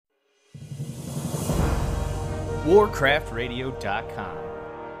WarcraftRadio.com.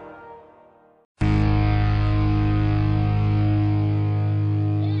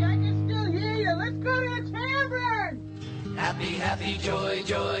 Hey, I can still hear you. Let's go to a tavern. Happy, happy, joy,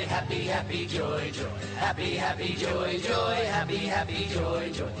 joy, happy, happy, joy, joy. Happy, happy, joy, joy, happy, happy,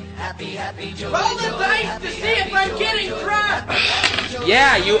 joy, joy. Happy, happy, joy, Roll the joy, dice happy, to see happy, if I'm joy, getting joy. drunk. Happy, joy,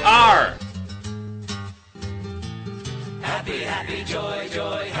 Yeah, you are. Happy, happy, joy,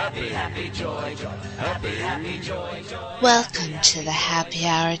 joy, happy, happy, joy, joy. Happy, happy, joy, joy. Welcome to the Happy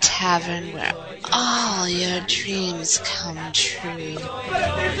Hour Tavern where all your dreams come true. But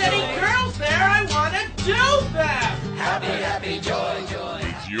if there's any girls there, I want to do them. Happy, happy, joy, joy.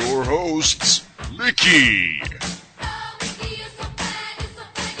 With your hosts, Mickey,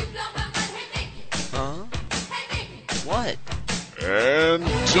 Huh? What? and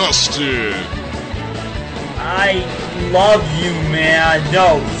Dustin. I love you, man.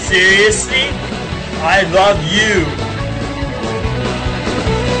 No, seriously? I love you.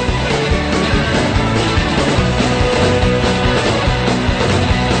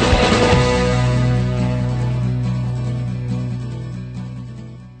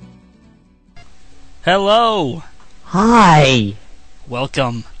 Hello. Hi.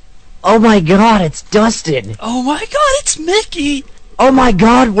 Welcome. Oh my god, it's Dustin. Oh my god, it's Mickey. Oh my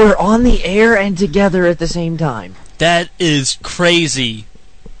god, we're on the air and together at the same time. That is crazy.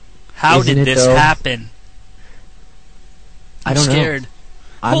 How Isn't did it, this though? happen? I don't know. scared.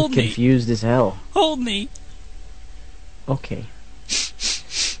 I'm Hold me. confused as hell. Hold me. Okay.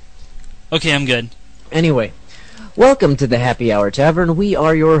 Okay, I'm good. Anyway, welcome to the Happy Hour Tavern. We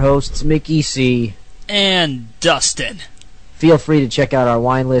are your hosts, Mickey C. And Dustin. Feel free to check out our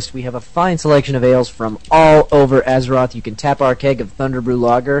wine list. We have a fine selection of ales from all over Azeroth. You can tap our keg of Thunderbrew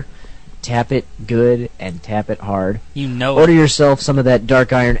Lager. Tap it good and tap it hard. You know Order it. yourself some of that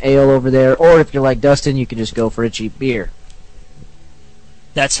Dark Iron Ale over there, or if you're like Dustin, you can just go for a cheap beer.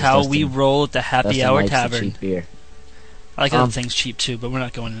 That's how we Dustin- roll at the Happy Dustin Hour likes the Tavern. cheap beer. I like other things cheap too, but we're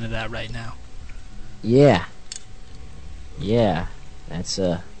not going into that right now. Yeah. Yeah. That's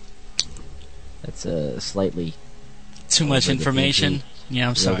slightly Too much over the information. PG Yeah,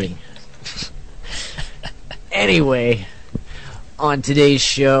 I'm sorry. rating. Anyway, on today's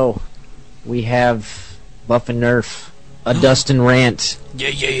show, we have Buff and Nerf, a Dustin rant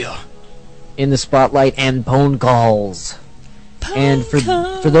Yeah. in the spotlight, and phone calls. And for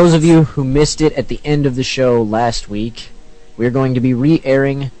those of you who missed it at the end of the show last week, we're going to be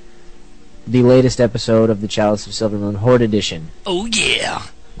re-airing the latest episode of the Chalice of Silvermoon Horde Edition. Oh yeah.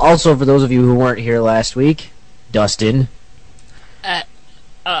 Also, for those of you who weren't here last week, Dustin.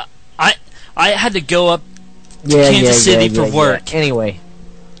 I had to go up Yeah, Kansas City for work. Anyway,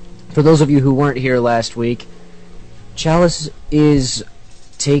 for those of you who weren't here last week, Chalice is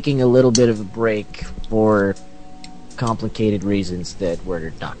taking a little bit of a break for complicated reasons that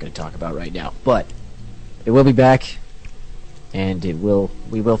we're not going to talk about right now. But it will be back, and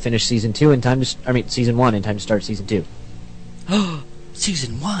we will finish season 2 in time to season 1 in time to start season 2.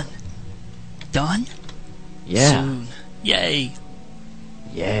 Season 1. Done? Yeah. Soon. Yay.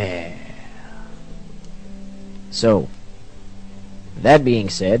 Yeah. So, that being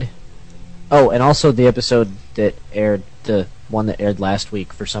said, oh, and also the episode that aired, the one that aired last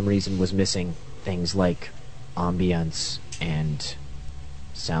week, for some reason was missing things like ambience and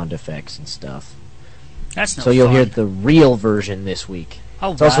sound effects and stuff. That's no So you'll fun. hear the real version this week.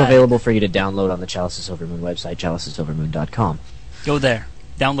 All It's also right. available for you to download on the Chalice of Silvermoon website, chaliceofsilvermoon.com. Go there.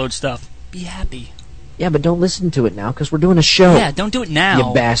 Download stuff. Be happy. Yeah, but don't listen to it now, because we're doing a show. Yeah, don't do it now.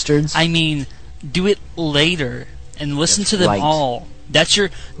 You bastards. I mean, do it later and listen That's to them right. all. That's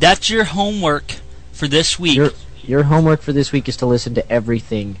your homework for this week. Your homework for this week is to listen to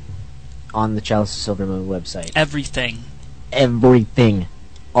everything on the Chalice of Silvermoon website. Everything. Everything.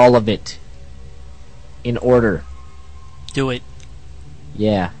 All of it. In order. Do it.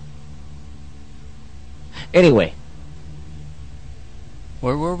 Yeah. Anyway,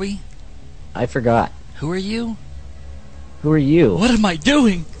 Where were we? I forgot. Who are you? Who are you? What am I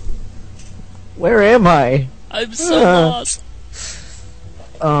doing? Where am I? I'm so lost.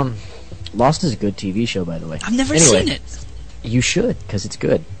 Lost is a good TV show, by the way. I've never Anyway, seen it. You should, because it's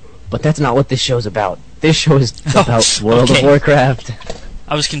good. But that's not what this show's about. This show is about World okay. of Warcraft.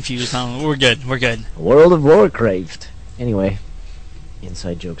 I was confused. We're good. We're good. World of Warcraft. Anyway,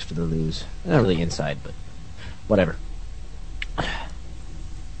 inside jokes for the lose. Not really inside, but whatever.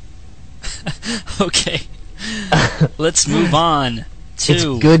 Okay. Let's move on to. It's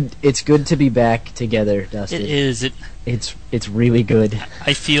good. It's good to be back together, Dustin. It is. It's really good.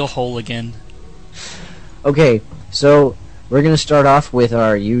 I feel whole again. Okay, so we're gonna start off with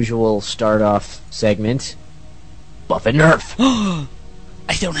our usual start-off segment, Buff and Nerf.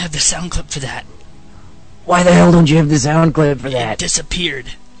 I don't have the sound clip for that. Why the hell don't you have the sound clip for It that? disappeared.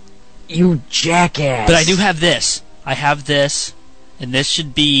 You jackass. But I do have this. I have this, and this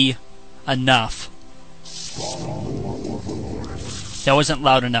should be enough. That wasn't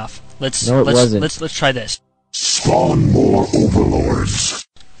loud enough. Let's try this. Spawn more overlords.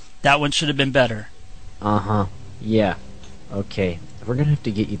 That one should have been better. Uh-huh. Yeah. Okay. We're gonna have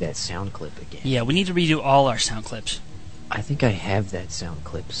to get you that sound clip again. Yeah, we need to redo all our sound clips. I think I have that sound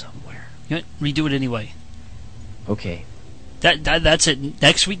clip somewhere. You know what? Redo it anyway. Okay. That's it.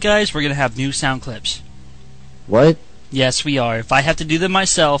 Next week, guys, we're gonna have new sound clips. What? Yes, we are. If I have to do them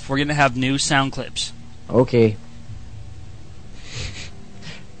myself, we're gonna have new sound clips. Okay.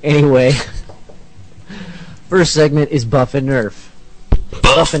 Anyway. First segment is Buff and Nerf.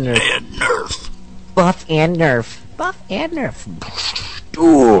 Buff and Nerf. Buff and Nerf. Buff and Nerf.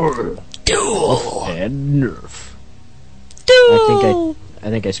 Duel. Buff and Nerf. I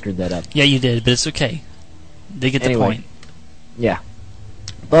think I screwed that up. Yeah, you did, but it's okay. They get the point. Yeah.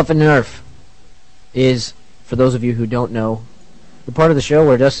 Buff and Nerf is, for those of you who don't know, the part of the show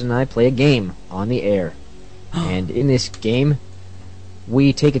where Dustin and I play a game on the air. And in this game,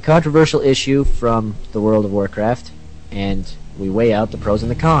 we take a controversial issue from the World of Warcraft, and we weigh out the pros and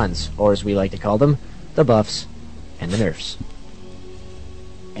the cons, or as we like to call them, the buffs and the nerfs.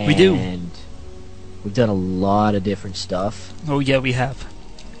 And we do. We've done a lot of different stuff. Oh, yeah, we have.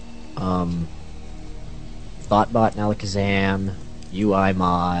 Thoughtbot and Alakazam, UI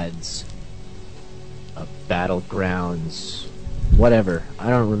mods, Battlegrounds, whatever. I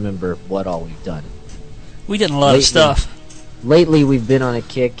don't remember what all we've done. We did a lot of stuff. Lately, we've been on a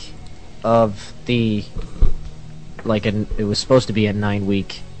kick of the, it was supposed to be a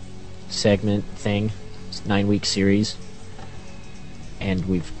 9-week segment thing, 9-week series, and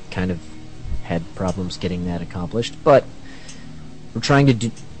we've kind of had problems getting that accomplished, but we're trying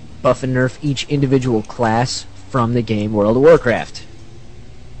to buff and nerf each individual class from the game World of Warcraft.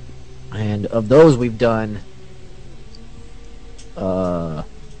 And of those, we've done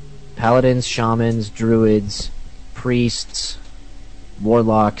paladins, shamans, druids, priests,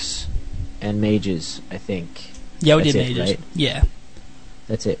 warlocks, and mages, I think. Yeah, we That's did it, mages. right? Yeah.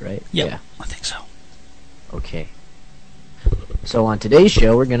 That's it, right? Yep, Yeah. I think so. Okay. So on today's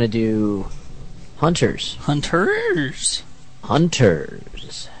show, we're going to do Hunters. Hunters.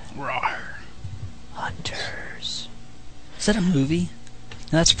 Hunters. Rawr. Hunters. Is that a movie?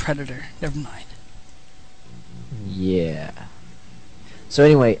 No, that's Predator. Never mind. Yeah. So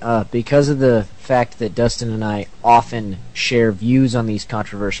anyway, because of the fact that Dustin and I often share views on these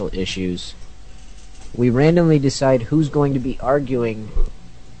controversial issues, we randomly decide who's going to be arguing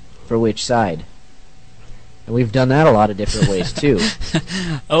for which side. And we've done that a lot of different ways, too.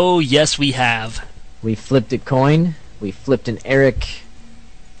 Oh, yes, we have. We flipped a coin. We flipped an Eric.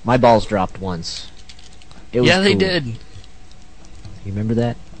 My balls dropped once. It was Yeah, they cool. did. You remember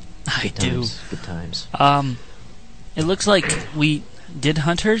that? I Good do. times. Good times. It looks like we did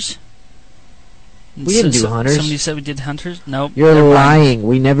Hunters. We didn't do Hunters. Somebody said we did Hunters? Nope. You're never mind. lying.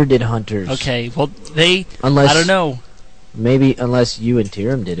 We never did Hunters. Okay, well, I Unless don't know. Maybe unless you and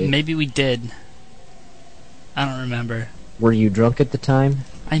Tyram did it. Maybe we did. I don't remember. Were you drunk at the time?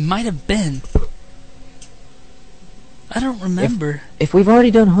 I might have been. I don't remember. If we've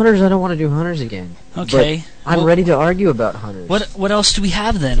already done Hunters, I don't want to do Hunters again. Okay. But I'm ready to argue about Hunters. What else do we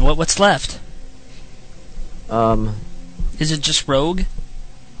have then? What's left? Um, Is it just Rogue?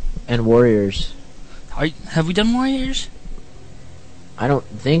 and Warriors. Have we done Warriors? I don't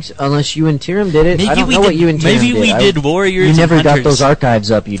think so, unless you and Tyram did it. Maybe I don't we know did, what you and Tyram maybe did. we did Warriors. You never and got Hunters. those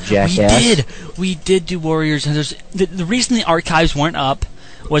archives up, you jackass. We did do Warriors and Hunters. The reason the archives weren't up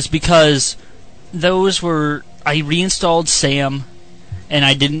was because those were... I reinstalled Sam, and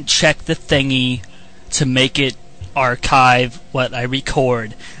I didn't check the thingy to make it archive what I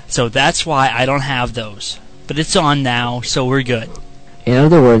record. So that's why I don't have those. But it's on now, so we're good. In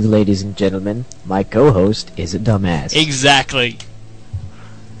other words, ladies and gentlemen, my co-host is a dumbass. Exactly.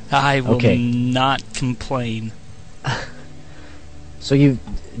 I will Okay. not complain. So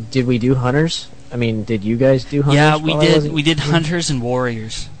did we do Hunters? I mean, did you guys do Hunters? Yeah, we while I did. wasn't We did here? Hunters and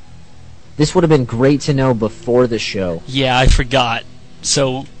Warriors. This would have been great to know before the show. Yeah, I forgot.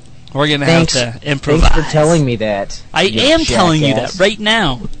 So we're gonna Thanks. have to improvise. Thanks for telling me that. I you am telling you jackass. that right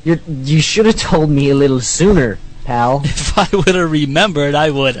now. You should have told me a little sooner, pal. If I would have remembered,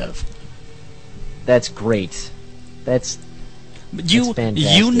 I would have. That's great. That's fantastic.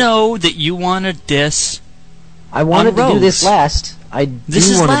 You know that you want to diss. I wanted to do this Rogues. last. I This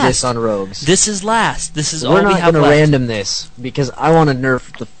do is want to last. diss on Rogues. This is last. This is all We're we not have going to left. random this because I want to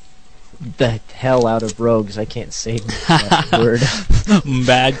nerf the the hell out of rogues. I can't say that word.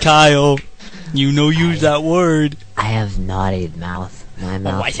 Bad Kyle. You know use that word. I have naughty mouth. My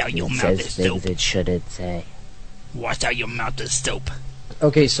mouth watch out, your mouth says is things dope. it shouldn't say. Watch out, your mouth is dope.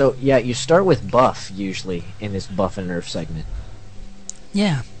 Okay, so yeah, you start with buff usually in this buff and nerf segment.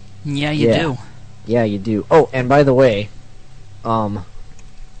 Yeah. Yeah, you Yeah. do. Yeah, you do. Oh, and by the way, you're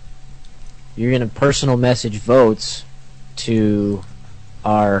gonna personal message votes to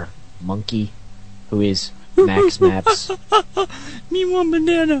our monkey, who is Max Maps. Me want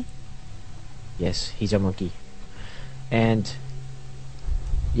banana. Yes, he's a monkey. And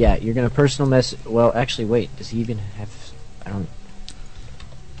yeah, you're gonna personal message. Well, actually, wait. Does he even have? I don't.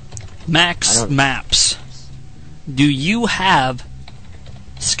 Max I don't- Maps. Do you have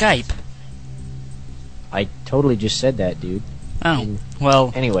Skype? I totally just said that, dude. Oh, And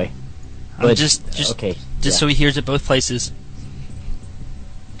well, anyway, I'm but just okay. just yeah. so he hears it both places.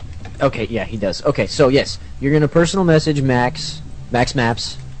 Okay, yeah, he does. Okay, so yes, you're gonna personal message Max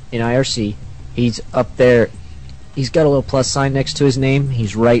Maps in IRC. He's up there. He's got a little plus sign next to his name.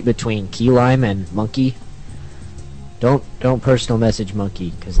 He's right between Key Lime and Monkey. Don't personal message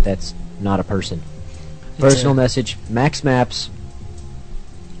Monkey, because that's not a person. Personal message Max Maps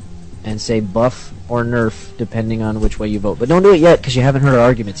and say buff or nerf depending on which way you vote. But don't do it yet because you haven't heard our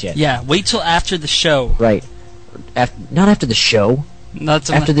arguments yet. Yeah, wait till after the show. Right. Not after the show. Not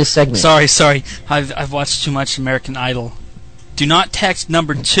till After this segment. Sorry. I've watched too much American Idol. Do not text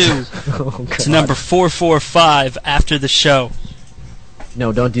number 2 Oh, to God. number 445 after the show.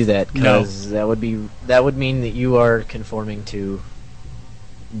 No, don't do that No. because that would mean that you are conforming to.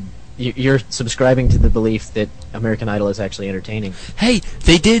 You're subscribing to the belief that American Idol is actually entertaining. Hey,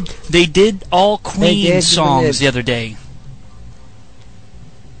 they did all Queen did, songs they the other day.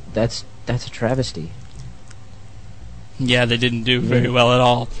 That's a travesty. Yeah, they didn't do very well at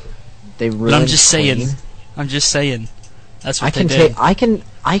all. They ruined But I'm just saying. Queen. I'm just saying. That's what I can they did.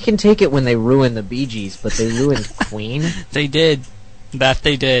 I can take it when they ruin the Bee Gees, but they ruined Queen. They did. That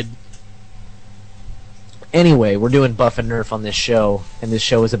they did. Anyway, we're doing buff and nerf on this show, and this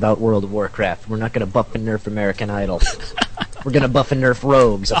show is about World of Warcraft. We're not going to buff and nerf American Idol. We're going to buff and nerf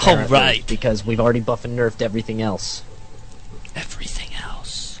rogues, apparently, right. because we've already buff and nerfed everything else. Everything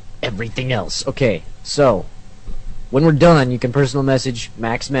else. Everything else. Okay, so when we're done, you can personal message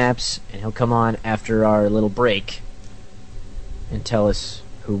Max Maps, and he'll come on after our little break and tell us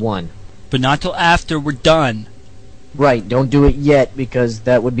who won. But not till after we're done. Right, don't do it yet because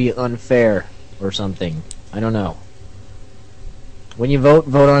that would be unfair or something. I don't know. When you vote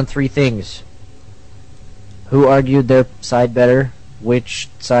on 3 things. Who argued their side better, which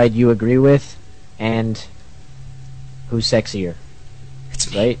side you agree with, and who's sexier. It's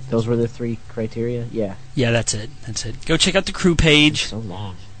me. Right? Those were the 3 criteria? Yeah. Yeah, that's it. That's it. Go check out the crew page. So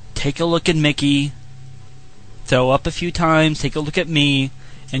long. Take a look at Mickey. Throw up a few times. Take a look at me,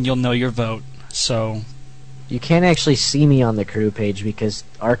 and you'll know your vote. So, You can't actually see me on the crew page because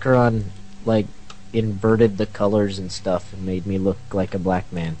Archeron, inverted the colors and stuff and made me look like a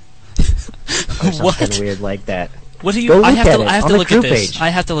black man. Or something What? weird like that. what do you? Go I look have at to. it I have on to the look crew at this. page. I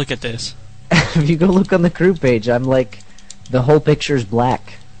have to look at this. If you go look on the crew page, I'm like, the whole picture's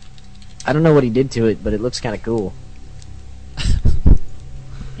black. I don't know what he did to it, but it looks kind of cool.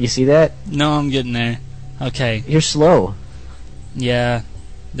 You see that? No, I'm getting there. Okay. You're slow. Yeah.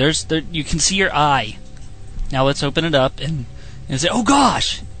 There. You can see your eye. Now let's open it up and say, "Oh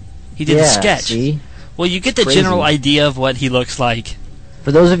gosh, he did yeah, a sketch." See? Well, you get the Crazy. general idea of what he looks like.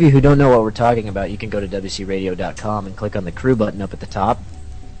 For those of you who don't know what we're talking about, you can go to WCRadio.com and click on the crew button up at the top.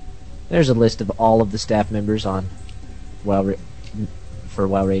 There's a list of all of the staff members on for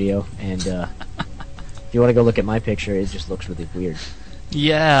WoW Radio, and if you want to go look at my picture, it just looks really weird.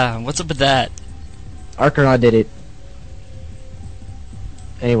 Yeah. What's up with that? Archeron did it.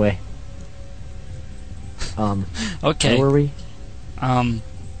 Anyway. Okay. Where were we? Buff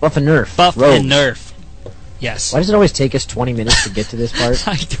Buff and Nerf. and Rogues. Nerf. Yes. Why does it always take us 20 minutes to get to this part?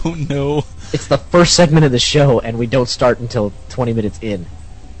 I don't know. It's the first segment of the show, and we don't start until 20 minutes in.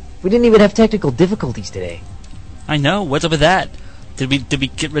 We didn't even have technical difficulties today. I know. What's up with that? Did we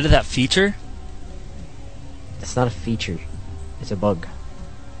get rid of that feature? It's not a feature. It's a bug.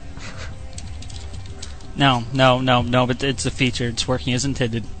 No. But it's a feature. It's working as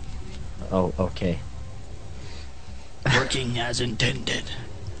intended. Oh, okay. Working as intended.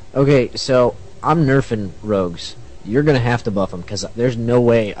 Okay, so I'm nerfing rogues. You're going to have to buff them, because there's no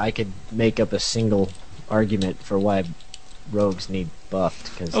way I could make up a single argument for why rogues need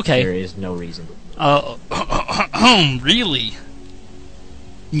buffed, because Okay. there is no reason. Really?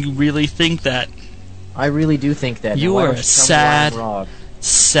 You really think that? I really do think that. You Now, why are don't a you tell me why I'm sad- wrong?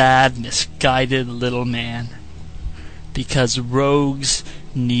 sad, misguided little man. Because rogues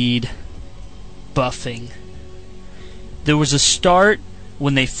need buffing. There was a start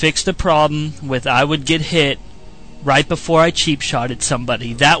when they fixed the problem with I would get hit right before I cheap shotted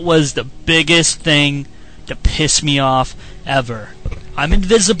somebody. That was the biggest thing to piss me off ever. I'm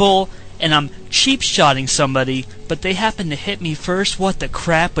invisible and I'm cheap shotting somebody, but they happen to hit me first. What the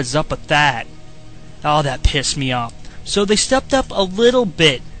crap was up with that? Oh, that pissed me off. So they stepped up a little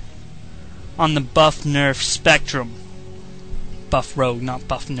bit on the buff nerf spectrum. Buff rogue, not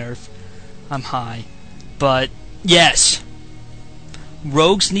buff nerf. I'm high. But yes,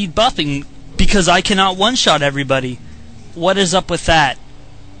 rogues need buffing because I cannot one-shot everybody. What is up with that?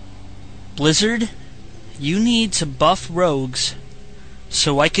 Blizzard, you need to buff rogues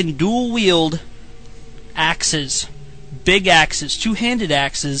so I can dual wield axes, big axes, two-handed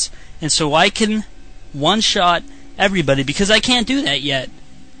axes, and so I can one-shot everybody, because I can't do that yet.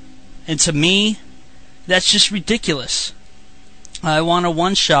 And to me, that's just ridiculous. I want a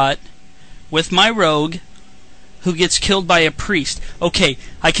one-shot with my rogue who gets killed by a priest. Okay,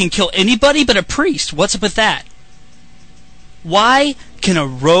 I can kill anybody but a priest. What's up with that? Why can a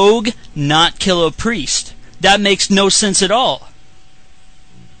rogue not kill a priest? That makes no sense at all.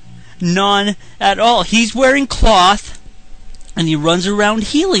 None at all. He's wearing cloth and he runs around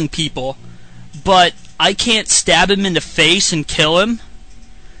healing people, but I can't stab him in the face and kill him?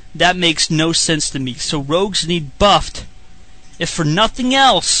 That makes no sense to me. So rogues need buffed, if for nothing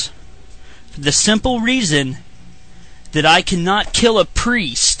else, for the simple reason that I cannot kill a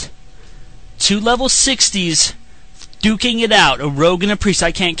priest. 2 level 60s duking it out, a rogue and a priest,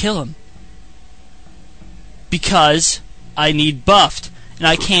 I can't kill him. Because I need buffed. And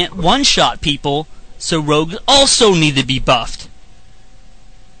I can't one-shot people, so rogues also need to be buffed.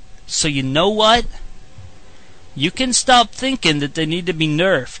 So you know what? You can stop thinking that they need to be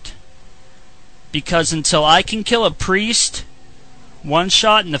nerfed. Because until I can kill a priest, one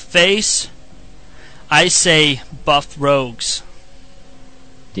shot in the face, I say buff rogues.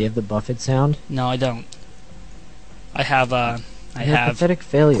 Do you have the buffet sound? No, I don't. I have, You're a pathetic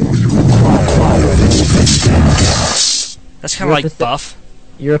failure. That's kind of like buff.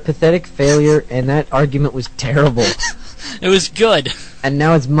 You're a pathetic failure, and that argument was terrible. It was good. And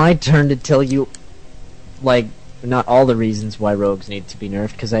now it's my turn to tell you, like, not all the reasons why rogues need to be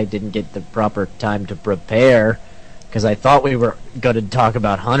nerfed, because I didn't get the proper time to prepare, because I thought we were going to talk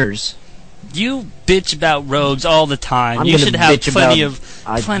about hunters. You bitch about rogues all the time. You should have plenty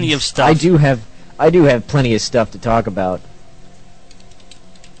of stuff. I do have plenty of stuff to talk about.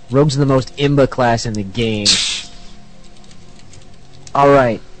 Rogues are the most imba class in the game.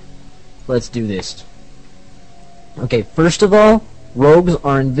 Alright, let's do this. Okay, first of all, rogues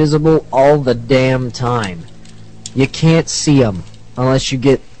are invisible all the damn time. You can't see them unless you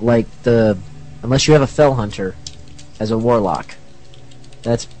get, like, unless you have a Fell Hunter as a warlock.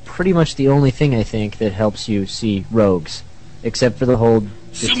 That's pretty much the only thing, I think, that helps you see rogues. Except for the whole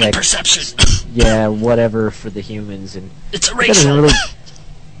human perception. Yeah, whatever for the humans. And it's a racial.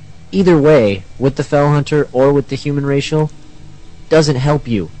 Either way, with the Fell Hunter or with the human racial, doesn't help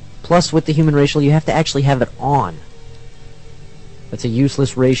you. Plus, with the human racial, you have to actually have it on. That's a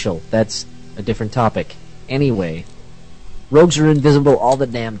useless racial. That's a different topic. Anyway, rogues are invisible all the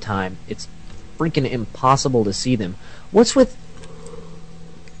damn time. It's freaking impossible to see them. What's with...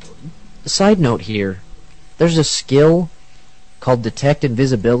 Side note here. There's a skill called Detect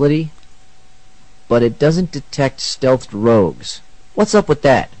Invisibility, but it doesn't detect stealthed rogues. What's up with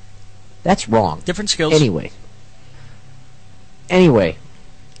that? That's wrong. Different skills. Anyway,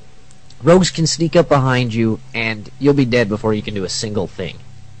 rogues can sneak up behind you, and you'll be dead before you can do a single thing.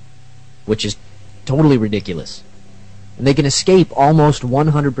 Which is totally ridiculous. And they can escape almost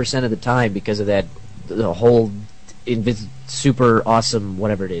 100% of the time because of that, the whole super awesome,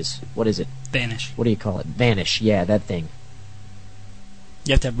 whatever it is. What is it? Vanish. What do you call it? Vanish, yeah, that thing.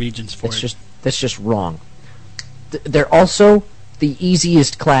 You have to have regions for it. That's just wrong. They're also the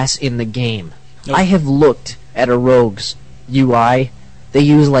easiest class in the game. Nope. I have looked at a rogue's UI. They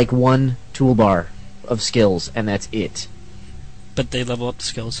use like one toolbar of skills, and that's it. But they level up the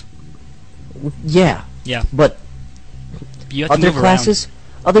skills. Yeah. Yeah. But you have to move around.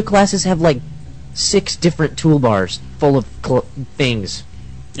 Other classes have like 6 different toolbars full of things.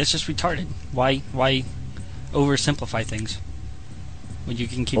 It's just retarded. Why oversimplify things when you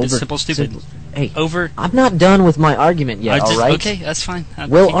can keep it simple, stupid? Hey, I'm not done with my argument yet. All right. Okay, that's fine.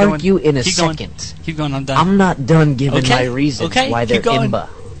 We'll argue in a second. Keep going. I'm done. I'm not done giving my reasons why they're imba.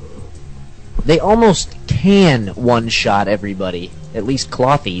 They almost can one-shot everybody, at least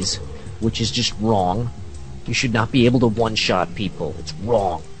clothies, which is just wrong. You should not be able to one-shot people. It's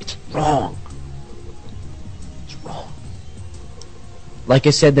wrong. It's wrong. It's wrong. Like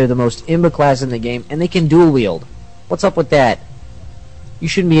I said, they're the most imba class in the game, and they can dual wield. What's up with that? You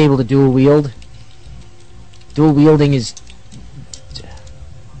shouldn't be able to dual wield. Dual wielding is...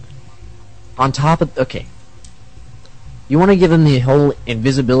 on top of... okay. You want to give them the whole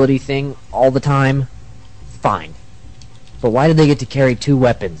invisibility thing all the time? Fine. But why do they get to carry 2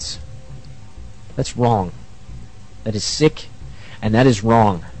 weapons? That's wrong. That is sick, and that is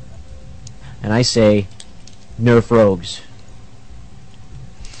wrong. And I say, nerf rogues.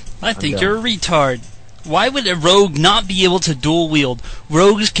 I think you're a retard. Why would a rogue not be able to dual wield?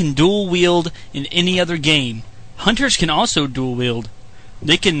 Rogues can dual wield in any other game. Hunters can also dual wield.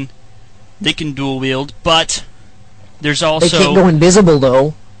 They can dual wield, but there's also... they can't go invisible,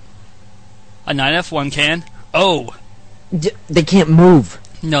 though. A 9F1 can. Oh. They can't move.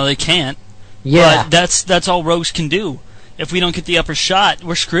 No, they can't. Yeah. But that's all rogues can do. If we don't get the upper shot,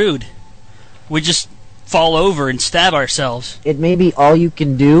 we're screwed. We just fall over and stab ourselves. It may be all you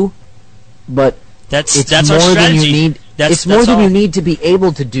can do, but that's more our strategy. Than you need. It's more than you need to be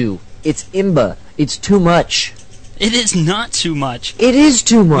able to do. It's imba. It's too much. It is not too much. It is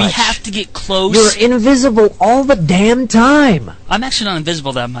too much. We have to get close. You're invisible all the damn time. I'm actually not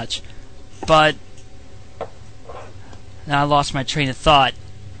invisible that much, but now I lost my train of thought.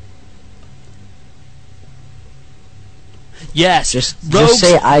 Yes, just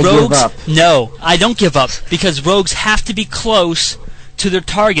say I give up. No, I don't give up, because rogues have to be close to their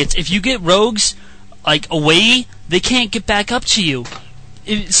targets. If you get rogues like away, they can't get back up to you.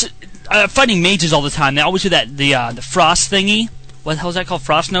 Fighting mages all the time. They always do that. The frost thingy. What the hell is that called?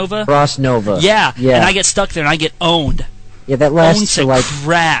 Frost Nova. Frost Nova. Yeah. And I get stuck there and I get owned. Yeah, that lasts for like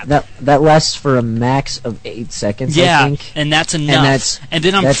crap. That lasts for a max of 8 seconds. Yeah, I think. and that's enough. And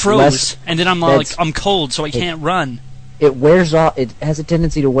then I'm froze. And then I'm cold, so I can't run. It wears off. It has a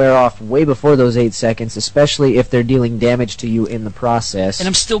tendency to wear off way before those 8 seconds, especially if they're dealing damage to you in the process. And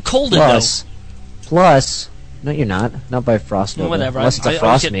I'm still colded Plus, no, you're not. Not by Frost Nova. Whatever. Unless it's a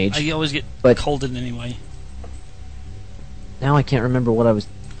Frost Mage. I always get colded anyway. Now I can't remember what I was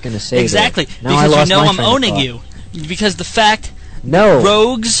going to say. Exactly, now because you know I'm owning you. Because the fact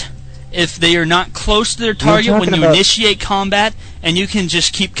rogues, if they are not close to their target when you initiate combat, and you can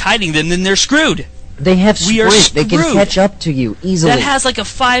just keep kiting them, then they're screwed. They have sprint. They can catch up to you easily. That has like a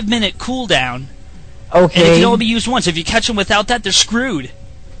 5-minute cooldown. Okay. And it can only be used once. If you catch them without that, they're screwed.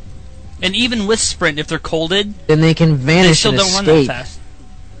 And even with sprint, if they're colded, then they can vanish. They still don't run that fast.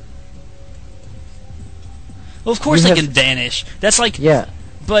 Well, of course they can vanish. That's like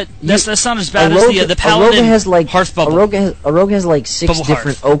but that's not as bad as the paladin hearth bubble. A rogue has like 6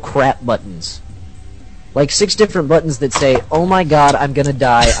 different oh crap buttons. Like 6 different buttons that say, "Oh my God, I'm gonna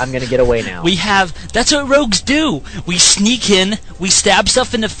die. I'm gonna get away now." That's what rogues do. We sneak in, we stab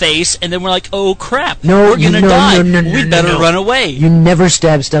stuff in the face, and then we're like, "Oh crap, no, we're gonna die. We better run away." You never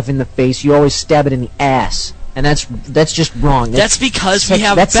stab stuff in the face. You always stab it in the ass, and that's just wrong. That's because we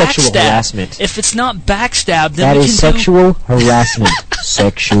have that's backstab. Sexual harassment. If it's not backstab, then that we is can sexual harassment.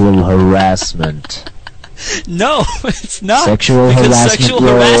 Sexual harassment. No, it's not. Sexual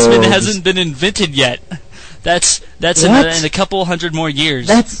harassment hasn't been invented yet. That's in a couple hundred more years.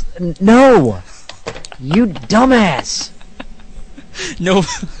 No. You dumbass. No.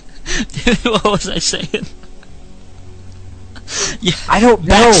 What was I saying? Yeah, I don't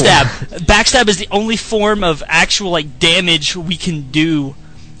know. Backstab is the only form of actual damage we can do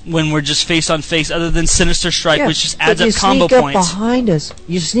when we're just face on face, other than Sinister Strike, which just adds up combo points.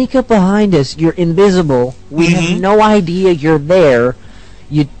 You sneak up behind us. You're invisible. We have no idea you're there.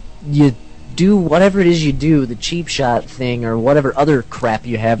 You do whatever it is you do, the cheap shot thing or whatever other crap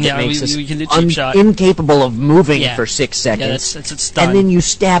you have that makes us incapable of moving for 6 seconds. Yeah, it's done. And then you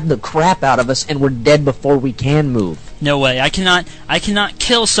stab the crap out of us, and we're dead before we can move. No way. I cannot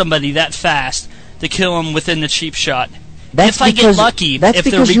kill somebody that fast to kill them within the cheap shot. If I get lucky, if they're retarded. That's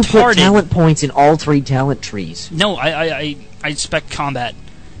because you put talent points in all 3 talent trees. No, I spec combat.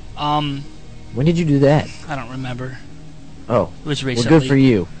 When did you do that? I don't remember. Oh, it was recently. Well, good for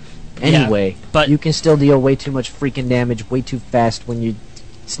you. Anyway, but you can still deal way too much freaking damage way too fast when you're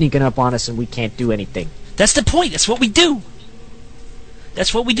sneaking up on us and we can't do anything. That's the point. That's what we do.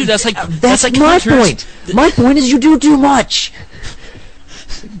 That's what we do. That's like my point. My point is you do too much.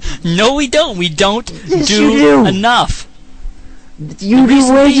 No, we don't. We don't do enough. You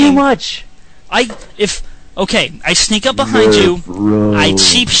do way too much. I sneak up behind you, I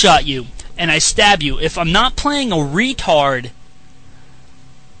cheap shot you, and I stab you. If I'm not playing a retard,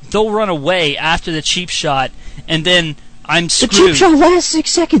 they'll run away after the cheap shot, and then I'm The screwed. cheap shot lasts 6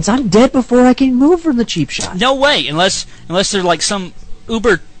 seconds. I'm dead before I can move from the cheap shot. No way, unless they're like some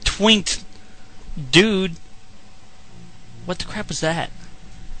uber twinked dude. What the crap was that?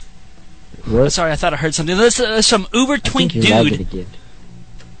 What? Sorry, I thought I heard something. There's some uber I think twink you're lagging dude. again.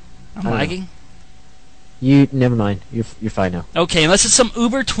 I'm don't know. lagging. Never mind. You're fine now. Okay, unless it's some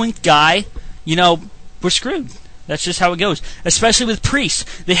uber twink guy, we're screwed. That's just how it goes. Especially with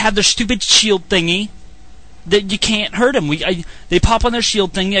priests, they have their stupid shield thingy. That you can't hurt them. They pop on their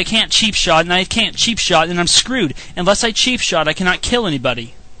shield thingy. I can't cheap shot, and I can't cheap shot, and I'm screwed. Unless I cheap shot, I cannot kill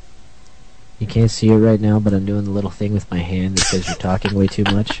anybody. You can't see it right now, but I'm doing the little thing with my hand that says you're talking way too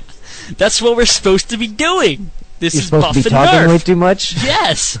much. That's what we're supposed to be doing. This You're is supposed Buff to be and talking Nerf. way too much?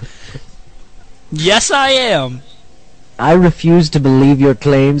 Yes. Yes, I am. I refuse to believe your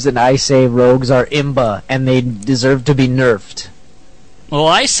claims, and I say rogues are imba, and they deserve to be nerfed. Well,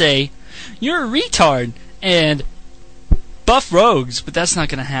 I say you're a retard and buff rogues, but that's not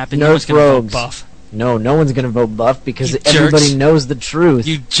going to happen. No one's Nerf going to vote rogues. buff. No one's going to vote buff because You everybody jerks. knows the truth.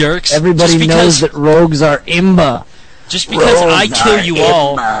 You jerks. Everybody knows that rogues are imba. Just because I Rogues kill are you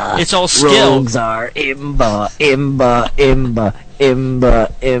all, imba. it's all skill. Rogues are imba, imba, imba,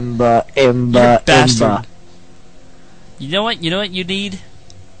 imba, imba, You're a imba, bastard. imba. You know what? You need?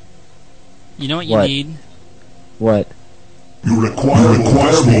 You know what you What? need? What? You require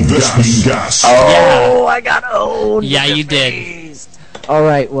Vespine gas. Oh, I got owned. Yeah, you did.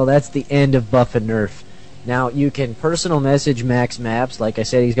 Alright, well, that's the end of Buff and Nerf. Now, you can personal message Max Maps. Like I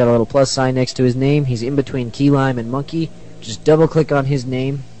said, he's got a little plus sign next to his name. He's in between Key Lime and Monkey. Just double-click on his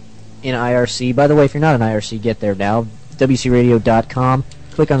name in IRC. By the way, if you're not an IRC, get there now. WCRadio.com.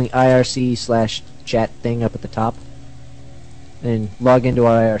 Click on the IRC/chat thing up at the top. Then log into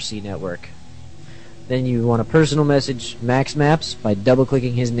our IRC network. Then you want to personal message Max Maps by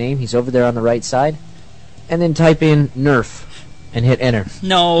double-clicking his name. He's over there on the right side. And then type in Nerf and hit enter.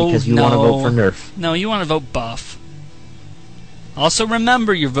 No, Because you no. want to vote for Nerf. No, you want to vote buff. Also,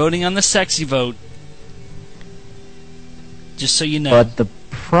 remember, you're voting on the sexy vote. Just so you know. But the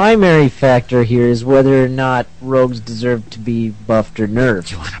primary factor here is whether or not rogues deserve to be buffed or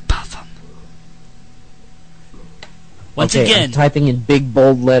nerfed. You want to buff them. Once Okay, again, I'm typing in big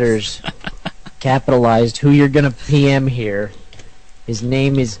bold letters, capitalized, who you're gonna PM here. His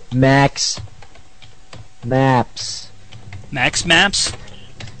name is Max Maps. Max Maps,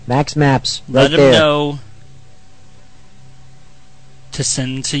 Max Maps, right let him there. know to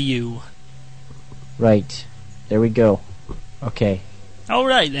send to you. Right. There we go. Okay.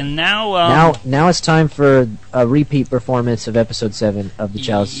 Alright, and now... Now it's time for a repeat performance of episode 7 of the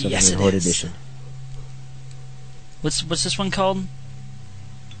Chalice of Yes, the it Horde is. edition. What's this one called?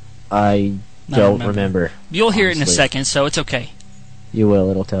 I I don't don't remember. You'll hear it in a honestly. second, so it's okay. You will,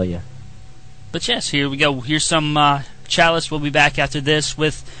 it'll tell you. But yes, here we go. Here's some Chalice. We'll be back after this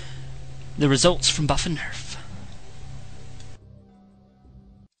with the results from Buff and Nerf.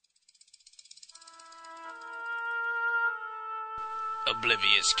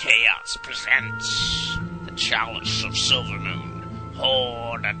 Oblivious Chaos presents the Chalice of Silvermoon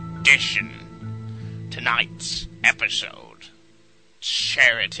Horde Edition. Tonight's episode: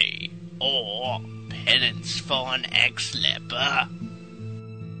 Charity or Penance for an Ex-Leper.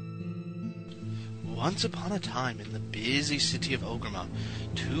 Once upon a time, in the busy city of Orgrimmar,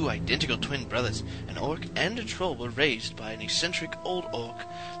 two identical twin brothers, an orc and a troll, were raised by an eccentric old orc.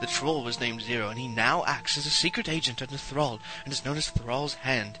 The troll was named Zero, and he now acts as a secret agent under Thrall, and is known as Thrall's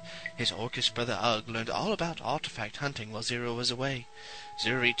Hand. His orcish brother Ugg learned all about artifact hunting while Zero was away.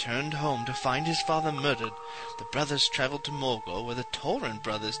 Zero returned home to find his father murdered. The brothers traveled to Morgul, where the Tauren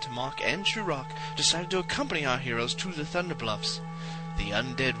brothers, Tamak and Shurok, decided to accompany our heroes to the Thunder Bluffs. The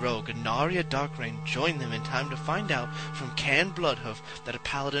undead rogue Anaria Darkrain joined them in time to find out from Can Bloodhoof that a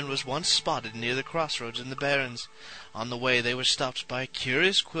paladin was once spotted near the crossroads in the Barrens. On the way they were stopped by a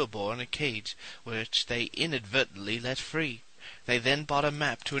curious quillboar in a cage, which they inadvertently let free. They then bought a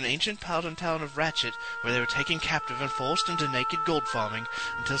map to an ancient paladin town of Ratchet, where they were taken captive and forced into naked gold farming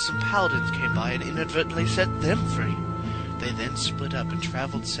until some paladins came by and inadvertently set them free. They then split up and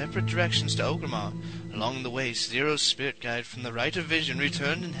traveled separate directions to Orgrimmar. Along the way, Zero's spirit guide from the Rite of Vision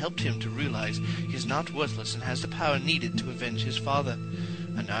returned and helped him to realize he is not worthless and has the power needed to avenge his father.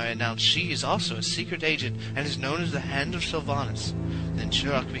 Anaria announced she is also a secret agent and is known as the Hand of Sylvanas. Then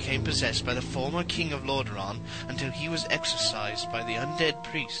Shurok became possessed by the former king of Lordaeron until he was exorcised by the undead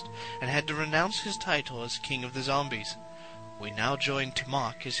priest and had to renounce his title as king of the zombies. We now join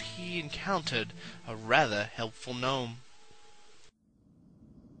Tamak as he encountered a rather helpful gnome.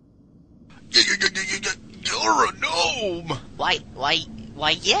 You're a gnome! Why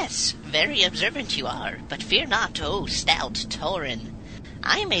Why, yes, very observant you are, but fear not, O stout Tauren.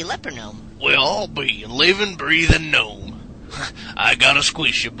 I am a leper gnome. Well, I'll be a living, breathing gnome. I gotta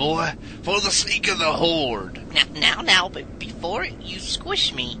squish you, boy, for the sake of the Horde. Now, but before you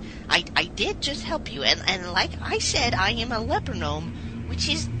squish me, I did just help you, and like I said, I am a leper gnome, which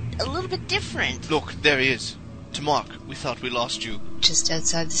is a little bit different. Look, there he is. Tamark, we thought we lost you. Just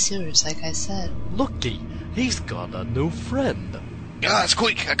outside the sewers, like I said. Looky, he's got a new friend. Guys,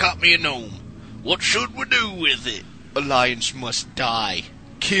 quick, I got me a gnome. What should we do with it? Alliance must die.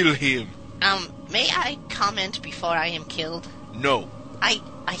 Kill him. May I comment before I am killed? No. I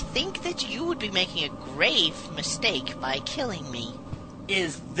think that you would be making a grave mistake by killing me.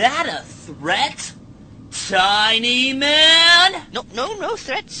 Is that a threat? Tiny man? No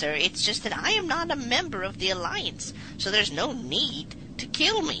threat, sir. It's just that I am not a member of the Alliance, so there's no need to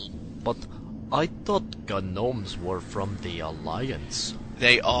kill me. But I thought gnomes were from the Alliance.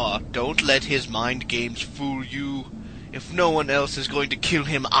 They are. Don't let his mind games fool you. If no one else is going to kill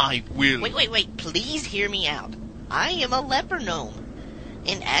him, I will. Wait. Please hear me out. I am a leper gnome,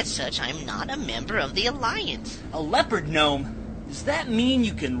 and as such, I'm not a member of the Alliance. A leopard gnome? Does that mean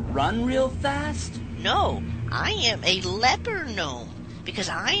you can run real fast? No, I am a leper gnome, because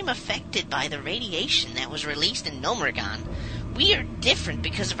I am affected by the radiation that was released in Gnomergon. We are different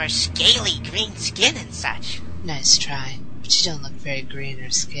because of our scaly green skin and such. Nice try, but you don't look very green or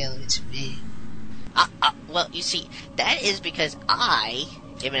scaly to me. Well, you see, that is because I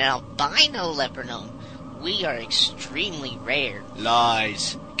am an albino leper gnome. We are extremely rare.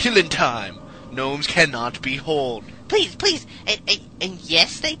 Lies. Killing time. Gnomes cannot be hauled. Please, and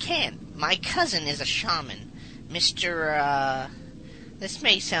yes, they can. My cousin is a shaman. Mr., this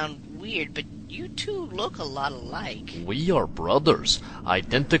may sound weird, but you two look a lot alike. We are brothers,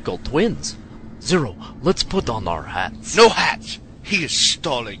 identical twins. Zero, let's put on our hats. No hats! He is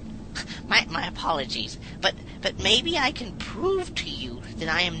stalling. My apologies, but maybe I can prove to you that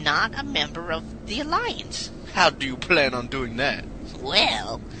I am not a member of the Alliance. How do you plan on doing that?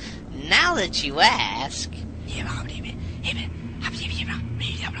 Well, now that you ask...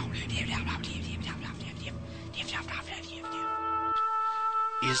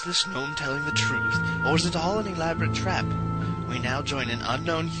 Is this gnome telling the truth, or is it all an elaborate trap? We now join an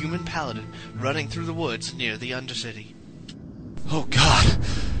unknown human paladin running through the woods near the Undercity. Oh God,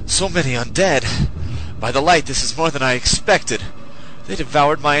 so many undead. By the light, this is more than I expected. They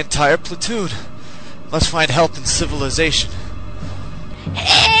devoured my entire platoon. Must find help in civilization.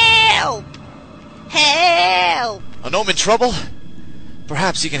 Help! Help! A gnome in trouble?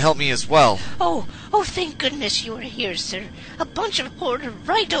 Perhaps you can help me as well. Oh, thank goodness you are here, sir. A bunch of Horde are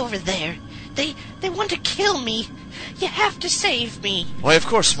right over there. They want to kill me. You have to save me. Why, of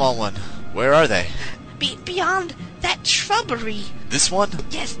course, small one. Where are they? Beyond that shrubbery. This one?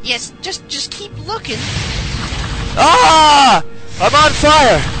 Yes, just keep looking. Ah! I'm on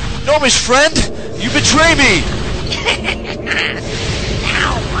fire! Gnomish friend, you betray me!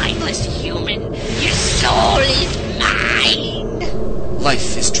 Now, mindless human, your soul is mine!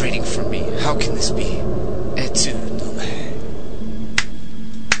 Life is draining from me. How can this be? Etu nome.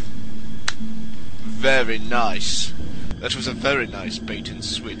 Very nice. That was a very nice bait and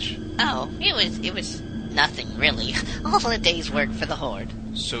switch. Oh, it was nothing really. All a day's work for the Horde.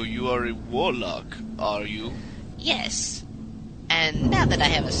 So you are a warlock, are you? Yes. And now that I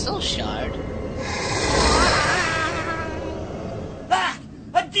have a soul shard... Ah!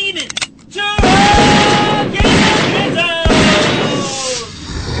 A demon! Now,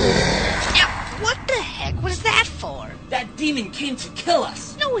 what the heck was that for? That demon came to kill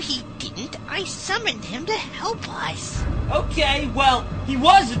us. No, he didn't. I summoned him to help us. Okay, well, he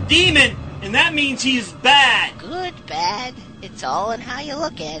was a demon, and that means he's bad. Good, bad. It's all in how you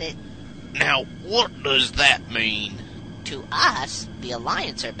look at it. Now, what does that mean? To us, the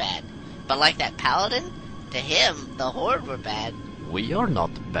Alliance are bad. But like that paladin, to him, the Horde were bad. We are not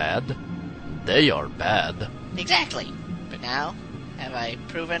bad. They are bad. Exactly. But now, have I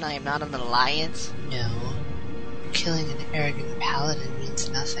proven I am not an Alliance? No. Killing an arrogant paladin means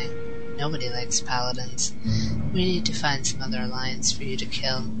nothing. Nobody likes paladins. We need to find some other Alliance for you to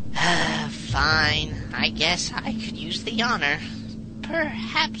kill. Fine. I guess I could use the honor.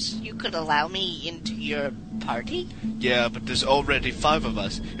 Perhaps you could allow me into your party? Yeah, but there's already 5 of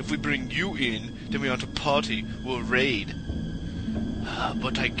us. If we bring you in, then we aren't a party, we'll raid.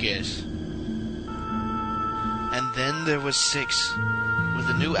 But I guess. And then there was 6. Will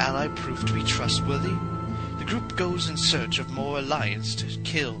the new ally prove to be trustworthy? The group goes in search of more Alliance to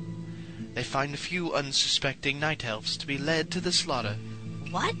kill. They find a few unsuspecting night elves to be led to the slaughter.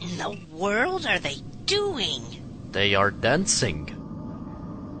 What in the world are they doing? They are dancing.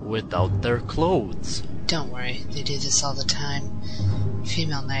 without their clothes. Don't worry, they do this all the time.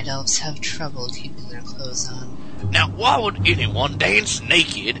 Female night elves have trouble keeping their clothes on. Now, why would anyone dance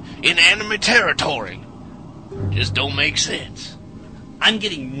naked in enemy territory? Just don't make sense. I'm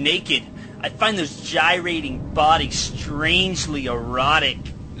getting naked. I find those gyrating bodies strangely erotic.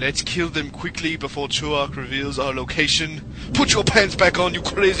 Let's kill them quickly before Chuak reveals our location. Put your pants back on, you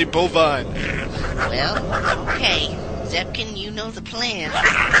crazy bovine! Well, okay. Zepkin, you know the plan.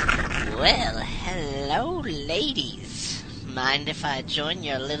 Well, hello, ladies. Mind if I join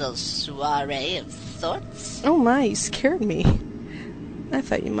your little soiree of thoughts? Oh my, you scared me. I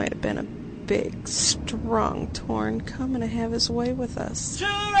thought you might have been a big, strong Torn coming to have his way with us.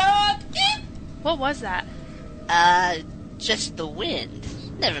 What was that? Just the wind.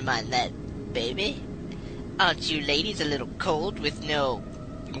 Never mind that, baby. Aren't you ladies a little cold with no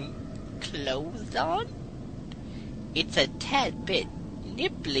clothes on? It's a tad bit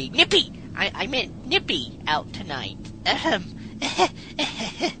nippy. I meant nippy out tonight.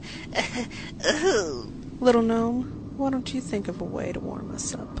 Little gnome, why don't you think of a way to warm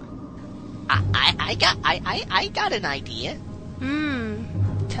us up? I got an idea.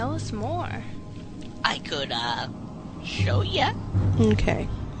 Tell us more. I could, show ya. Okay,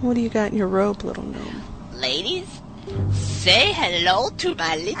 what do you got in your robe, little gnome? Ladies, say hello to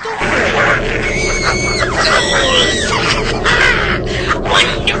my little friend.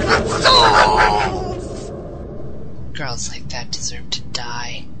 Wonderful souls! Girls like that deserve to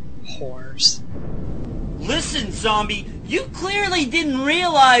die. Whores. Listen, zombie, you clearly didn't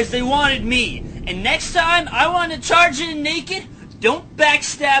realize they wanted me. And next time I want to charge in naked, don't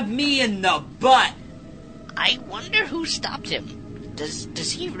backstab me in the butt. I wonder who stopped him.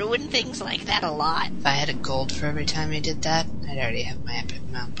 Does he ruin things like that a lot? If I had a gold for every time he did that, I'd already have my epic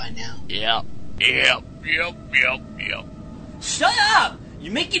mount by now. Yep. Shut up!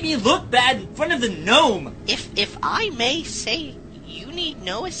 You're making me look bad in front of the gnome. If I may say, you need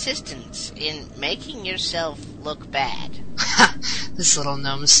no assistance in making yourself look bad. This little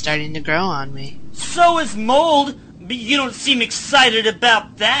gnome is starting to grow on me. So is Mold, but you don't seem excited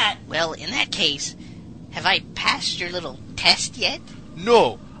about that. Well, in that case, have I passed your little test yet?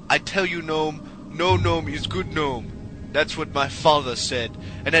 No, I tell you, gnome, no gnome is good gnome. That's what my father said,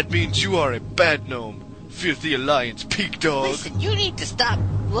 and that means you are a bad gnome. Filthy Alliance peak dog. Listen, you need to stop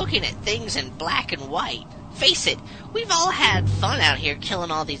looking at things in black and white. Face it, we've all had fun out here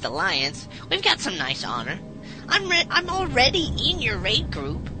killing all these Alliance. We've got some nice honor. I'm already in your raid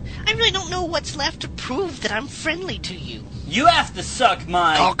group. I really don't know what's left to prove that I'm friendly to you. You have to suck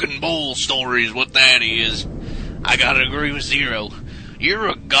my... Cock and bull story is what that is. I gotta agree with Zero. You're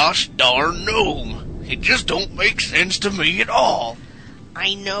a gosh darn gnome. It just don't make sense to me at all.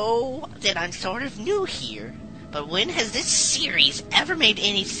 I know that I'm sort of new here, but when has this series ever made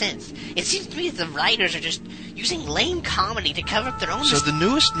any sense? It seems to me that the writers are just using lame comedy to cover up their own... So the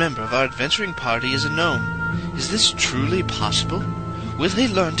newest member of our adventuring party is a gnome. Is this truly possible? Will he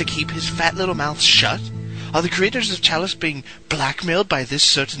learn to keep his fat little mouth shut? Are the creators of Chalice being blackmailed by this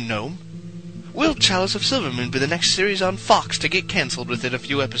certain gnome? Will Chalice of Silvermoon be the next series on Fox to get cancelled within a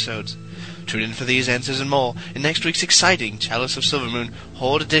few episodes? Tune in for these answers and more in next week's exciting Chalice of Silvermoon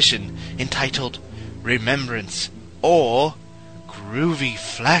Horde Edition entitled Remembrance or Groovy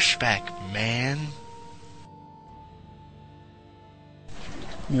Flashback, man.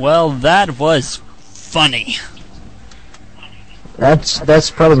 Well, that was funny.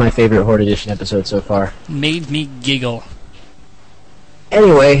 That's probably my favorite Horde Edition episode so far. Made me giggle.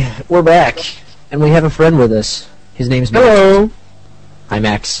 Anyway, we're back, and we have a friend with us. His name's Max. Hello. Hi,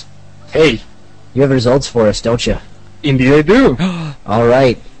 Max. Hey. You have results for us, don't you? Indeed I do. All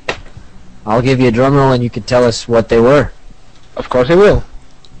right. I'll give you a drum roll, and you can tell us what they were. Of course I will.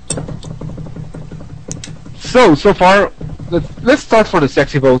 So far, let's start for the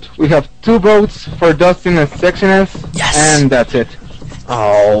sexy vote. We have 2 votes for Dustin as sexiness, yes! And that's it.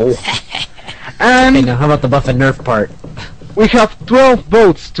 Oh. And okay, now how about the buff and nerf part? We have 12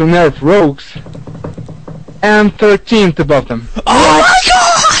 votes to nerf rogues, and 13 to buff them. Oh my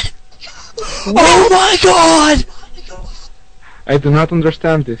god! Oh my god! I do not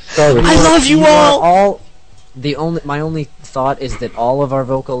understand this. Sorry. I love you all! My only thought is that all of our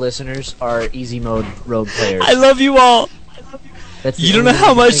vocal listeners are easy mode rogue players. I love you all! You don't know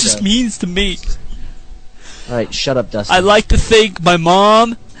how much this means to me. Alright, shut up, Dustin. I'd like to thank my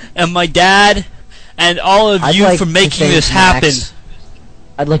mom and my dad and all of you for making this happen.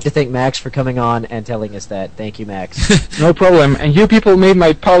 I'd like to thank Max for coming on and telling us that. Thank you, Max. No problem. And you people made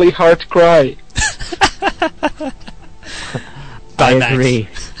my Polly heart cry. I agree.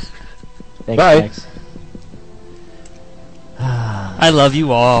 Thanks, Bye. Max. I love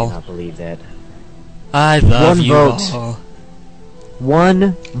you I all. cannot believe that. I love One you vote. all.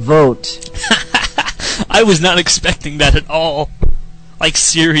 One vote. I was not expecting that at all. Like,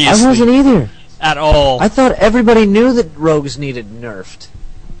 seriously. I wasn't either. At all. I thought everybody knew that rogues needed nerfed.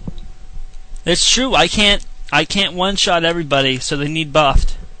 It's true. I can't one-shot everybody, so they need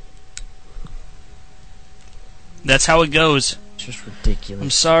buffed. That's how it goes. It's just ridiculous. I'm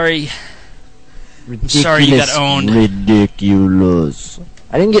sorry. Ridiculous. I'm sorry you got owned. Ridiculous.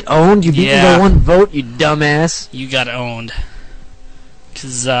 I didn't get owned. You beat me by one vote, you dumbass. You got owned.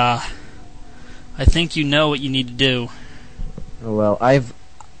 'Cause, I think you know what you need to do. Oh, well,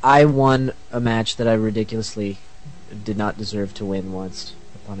 I won a match that I ridiculously did not deserve to win once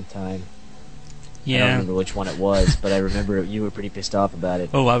upon a time. I don't remember which one it was, but I remember you were pretty pissed off about it.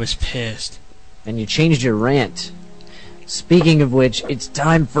 Oh, I was pissed. And you changed your rant. Speaking of which, it's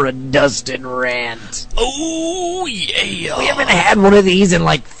time for a Dustin rant. Oh, yeah. We haven't had one of these in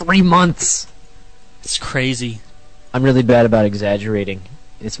like 3 months. It's crazy. I'm really bad about exaggerating.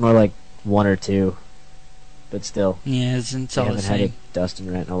 It's more like 1 or 2. But still. Yeah, it's all the haven't had a same.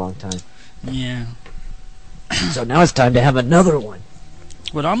 Dustin rant in a long time. Yeah. So now it's time to have another one.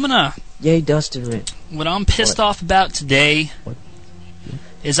 What Yay, Dustin rant. What I'm pissed off about today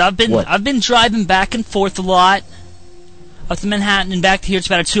is I've been driving back and forth a lot up to Manhattan and back to here. It's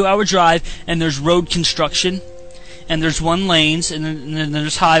about a 2-hour drive, and there's road construction, and there's 1 lanes, and then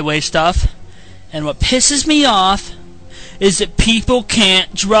there's highway stuff. And what pisses me off is that people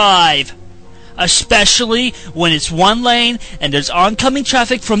can't drive, especially when it's 1 lane and there's oncoming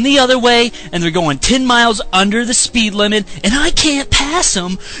traffic from the other way, and they're going 10 miles under the speed limit, and I can't pass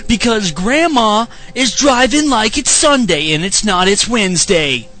them because Grandma is driving like it's Sunday and it's not, it's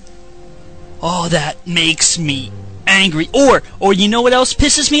Wednesday. Oh, that makes me angry. Or you know what else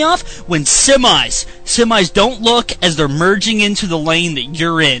pisses me off? When semis don't look as they're merging into the lane that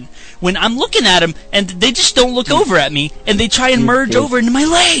you're in. When I'm looking at them and they just don't look over at me, and they try and merge over into my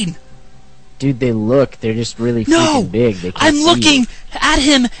lane. Dude, they look. They're just really freaking big. They can't I'm see looking you. at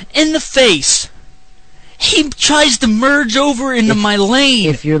him in the face. He tries to merge over into my lane.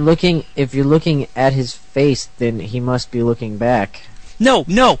 If you're looking at his face, then he must be looking back. No.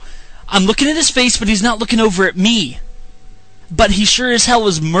 I'm looking at his face, but he's not looking over at me. But he sure as hell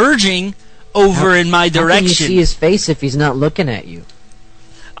is merging over in my direction. How can you see his face if he's not looking at you?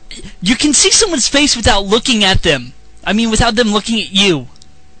 You can see someone's face without looking at them. I mean, without them looking at you.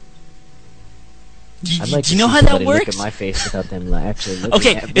 I'd like Do you to know see how that somebody works? Look at my face without them actually looking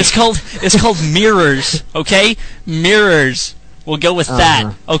Okay, at me. it's called mirrors. Okay, mirrors. We'll go with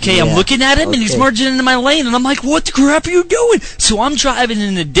that. Okay, Yeah. I'm looking at him and he's Okay. merging into my lane, and I'm like, "What the crap are you doing?" So I'm driving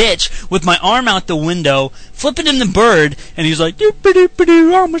in the ditch with my arm out the window, flipping him the bird, and he's like,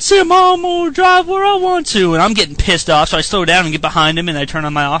 "Doop-a-doop-a-doo, I'm gonna drive where I want to," and I'm getting pissed off. So I slow down and get behind him, and I turn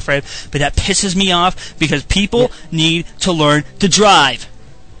on my off ramp. But that pisses me off because people need to learn to drive.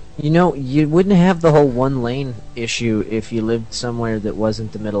 You know, you wouldn't have the whole 1 lane issue if you lived somewhere that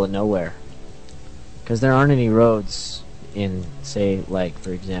wasn't the middle of nowhere. Because there aren't any roads in, say, like,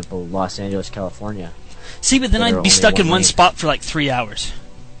 for example, Los Angeles, California. See, but then that are I'd be only stuck in 1 one lane. spot for like 3 hours.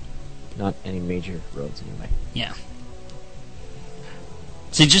 Not any major roads, anyway. Yeah.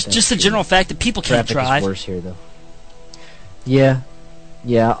 See, just the general fact that people can't Traffic drive. is worse here, though. Yeah,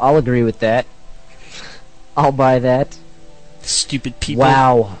 I'll agree with that. I'll buy that. Stupid people.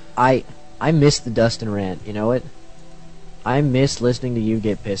 Wow, I missed the Dustin rant. You know what? I miss listening to you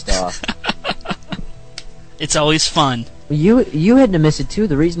get pissed off. It's always fun. You had to miss it too.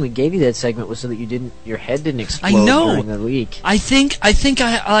 The reason we gave you that segment was so that your head didn't explode during the week. I think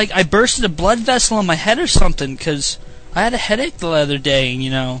I bursted a blood vessel in my head or something because I had a headache the other day.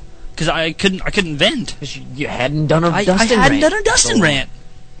 You know, because I couldn't vent. You hadn't done a Dustin rant. I hadn't done a Dustin So- rant.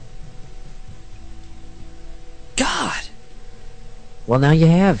 God. Well, now you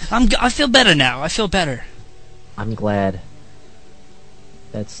have. I feel better now. I feel better. I'm glad.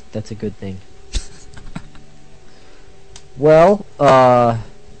 That's a good thing. Well,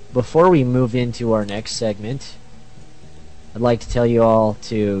 before we move into our next segment, I'd like to tell you all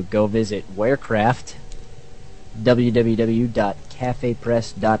to go visit Wearcraft,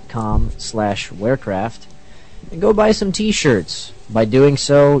 www.cafepress.com/Wearcraft, and go buy some t-shirts. By doing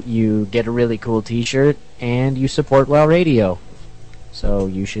so, you get a really cool t-shirt, and you support WoW Radio. So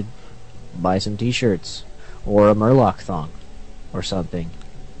you should buy some t-shirts, or a Murloc thong, or something.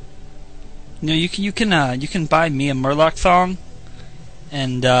 You know, you can buy me a Murloc thong,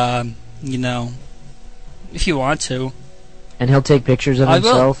 and you know, if you want to. And he'll take pictures of I will.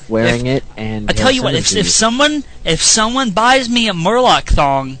 himself wearing it, and I he'll tell you what, send them to if someone buys me a Murloc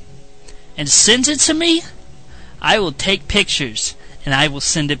thong and sends it to me, I will take pictures and I will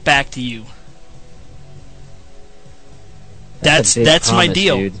send it back to you. That's a big That's my promise,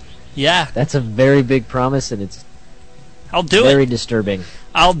 deal. dude. Yeah. That's a very big promise, and it's I'll do very it. disturbing.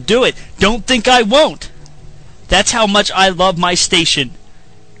 I'll do it. Don't think I won't. That's how much I love my station.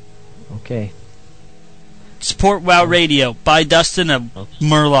 Okay. Support WoW Radio. Buy Dustin a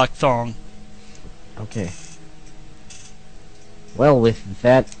Murloc thong. Okay. Well, with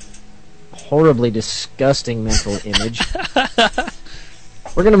that horribly disgusting mental image,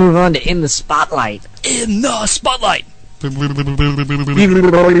 we're going to move on to In the Spotlight. In the Spotlight. In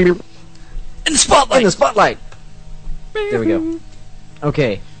the Spotlight. In the Spotlight. There we go.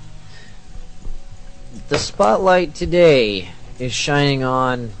 Okay. The Spotlight today is shining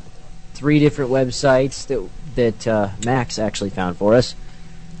on 3 different websites that Max actually found for us.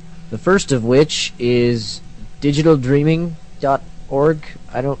 The first of which is digitaldreaming.org.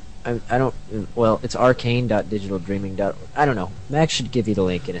 Well, it's arcane.digitaldreaming.org. I don't know. Max should give you the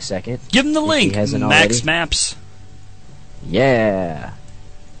link in a second. Give him the if link, he hasn't Max already. Maps. Yeah.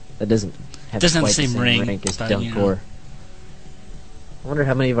 That doesn't have Doesn't quite have the same rank as but, Dunkor. I wonder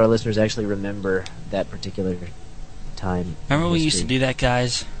how many of our listeners actually remember that particular time. Remember in we used to history. do that,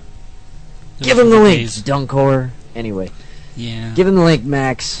 guys? Give him the link, Dunkor. Anyway. Yeah. Give him the link,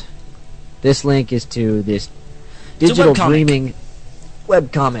 Max. This link is to this It's a digital webcomic. dreaming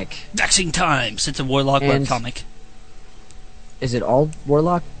webcomic. Vaccine Times. It's a Warlock And- webcomic. Is it all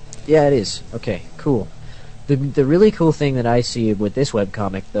Warlock? Yeah, it is. Okay, cool. The really cool thing that I see with this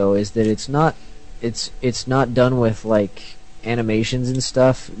webcomic though is that it's not done with like animations and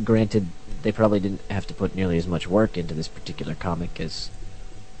stuff. Granted, they probably didn't have to put nearly as much work into this particular comic as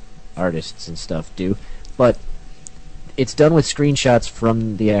artists and stuff do, but it's done with screenshots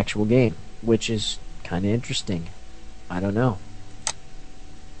from the actual game, which is kind of interesting. I don't know.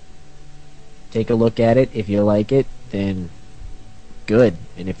 Take a look at it. If you like it, then good.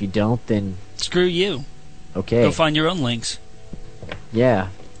 And if you don't, then Screw you. okay. Go find your own links. Yeah.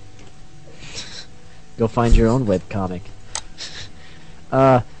 Go find your own webcomic.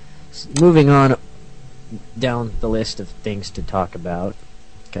 Moving on down the list of things to talk about,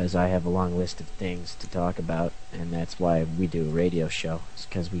 because I have a long list of things to talk about, and that's why we do a radio show. It's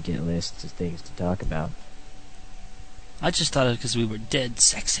because we get lists of things to talk about. I just thought it was because we were dead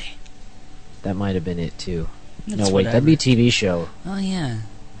sexy. That might have been it too. That's No, wait, that'd be a TV show. Oh yeah.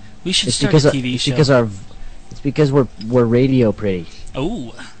 We should It's start because a TV it's show. it's because we're radio pretty.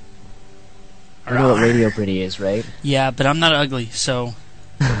 Oh. You know what radio pretty is, right? Yeah, but I'm not ugly, so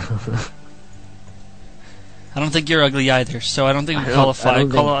I don't think you're ugly either, so I don't think we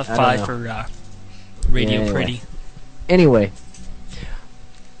qualify for radio Yeah. pretty. Anyway,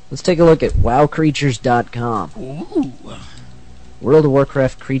 let's take a look at WoWCreatures.com. Ooh. World of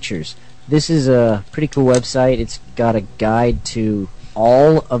Warcraft Creatures. This is a pretty cool website. It's got a guide to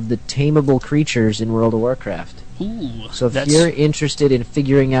all of the tameable creatures in World of Warcraft. Ooh. So if that's you're interested in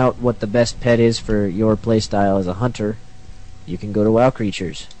figuring out what the best pet is for your playstyle as a hunter, you can go to WoW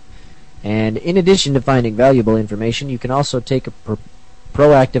Creatures. And in addition to finding valuable information, you can also take a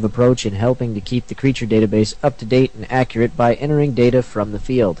proactive approach in helping to keep the creature database up to date and accurate by entering data from the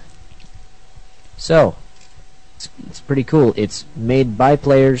field. So, it's pretty cool. It's made by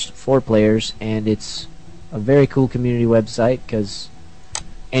players, for players, and it's a very cool community website because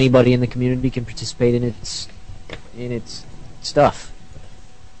anybody in the community can participate in its stuff.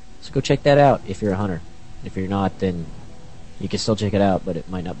 So go check that out if you're a hunter. If you're not, then you can still check it out, but it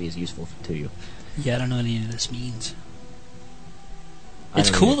might not be as useful to you. Yeah, I don't know what any of this means. I It's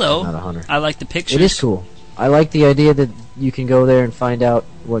don't cool either. though. I'm not a hunter. I like the pictures. It is cool. I like the idea that you can go there and find out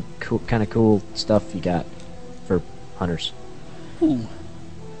what kind of cool stuff you got for hunters. Ooh.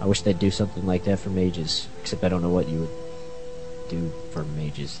 I wish they'd do something like that for mages, except I don't know what you would do for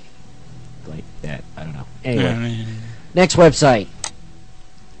mages like that. I don't know. Anyway, next website,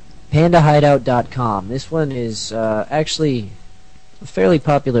 PandaHideout.com. This one is actually a fairly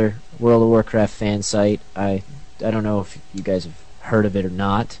popular World of Warcraft fan site. I don't know if you guys have heard of it or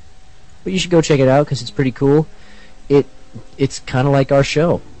not, but you should go check it out because it's pretty cool. It's kind of like our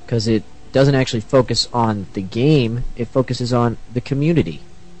show because it doesn't actually focus on the game. It focuses on the community,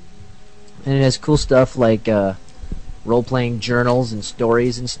 and it has cool stuff like role-playing journals and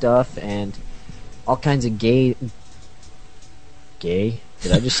stories and stuff, and all kinds of gay. Did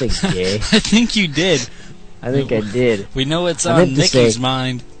I just say gay? I think you did. I think I did. We know it's I on meant to Nikki's say-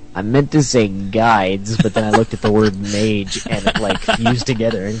 mind. I meant to say guides, but then I looked at the word mage and it like fused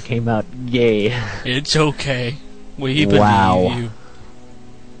together and came out gay. It's okay. We believe Wow. you.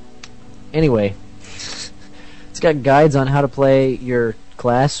 Anyway, it's got guides on how to play your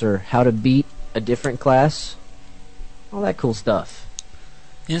class or how to beat a different class. All that cool stuff.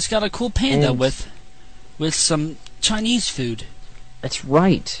 And it's got a cool panda And- with some Chinese food. That's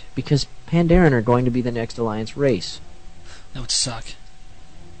right, because Pandaren are going to be the next Alliance race. That would suck.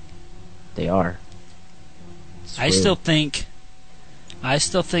 They are. I still think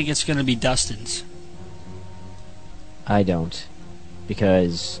it's going to be Dustin's. I don't,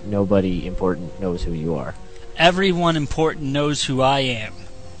 because nobody important knows who you are. Everyone important knows who I am.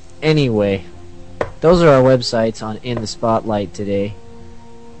 Anyway, those are our websites on In the Spotlight today.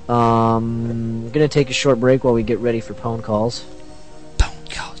 Gonna take a short break while we get ready for phone calls. Phone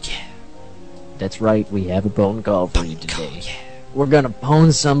call, yeah. That's right, we have a phone call for you today. We're gonna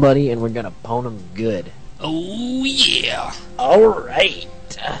pwn somebody, and we're gonna pwn them good. Oh, yeah. Alright.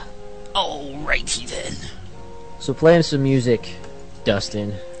 Alrighty then. So play us some music,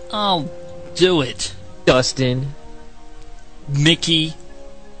 Dustin. I'll do it. Dustin. Mickey.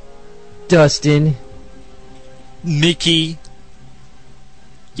 Dustin. Mickey.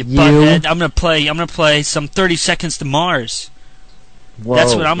 You butthead. I'm gonna play some 30 Seconds to Mars. Whoa,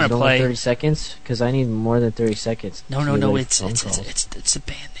 That's what I'm gonna is it only play. 30 seconds? Because I need more than 30 seconds. No, to no, be no. ready for It's phone calls. the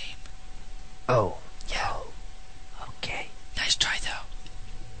band name. Oh. Yeah. Okay. Nice try though.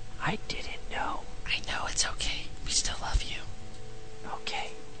 I didn't know. I know it's okay. We still love you.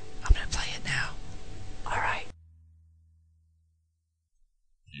 Okay. I'm gonna play it now. Alright.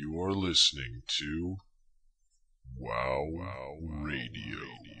 You are listening to Wow Radio.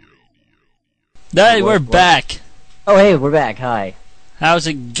 Hey, we're What? back. Oh, hey, we're back. Hi. How's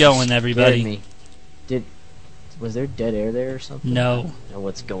it going, Scared everybody? me. Was there dead air there or something? No. I don't know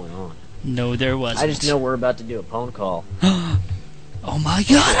what's going on. No, there wasn't. I just know we're about to do a phone call. Oh my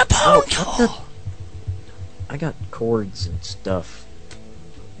god, a phone call! I got cords and stuff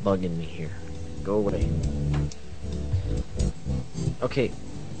bugging me here. Go away. Okay.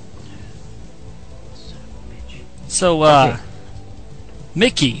 So, Okay.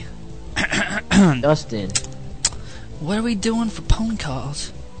 Mickey. Dustin. What are we doing for phone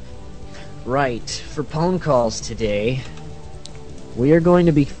calls? Right. For phone calls today, we are going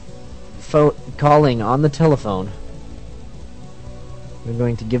to be calling on the telephone. We're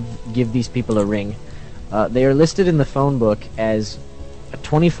going to give these people a ring. They are listed in the phone book as a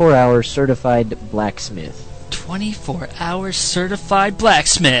 24-hour certified blacksmith. 24-hour certified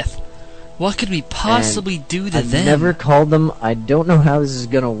blacksmith. What could we possibly do to I've them? never called them. I don't know how this is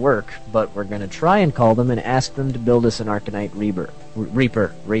going to work, but we're going to try and call them and ask them to build us an Arcanite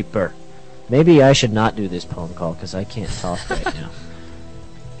Reaper. Maybe I should not do this phone call because I can't talk right now.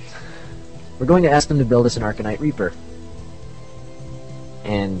 We're going to ask them to build us an Arcanite Reaper.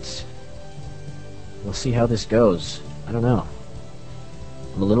 And we'll see how this goes. I don't know.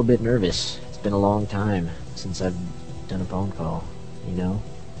 I'm a little bit nervous. It's been a long time since I've done a phone call, you know?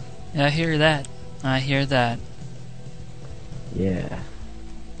 I hear that. I hear that. Yeah.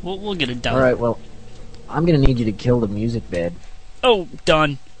 We'll get it done. Alright, well, I'm gonna need you to kill the music bed. Oh,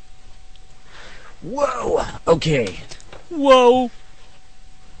 done. Whoa! Okay. Whoa!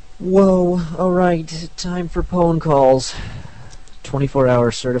 Whoa, alright, time for phone calls.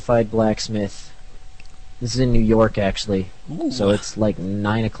 24-hour certified blacksmith. This is in New York, actually. Ooh. So it's like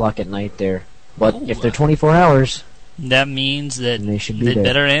 9 o'clock at night there. But Ooh. if they're 24 hours, That means that they should be they there.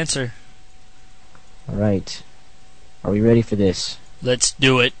 better answer. Alright. Are we ready for this? Let's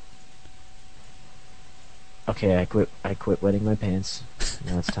do it. Okay, I quit wetting my pants.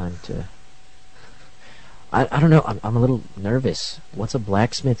 Now it's time to... I don't know, I'm a little nervous. What's a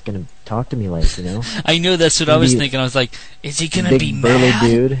blacksmith gonna talk to me like, you know? I know that's what I was thinking. I was like, is he gonna big be burly mad?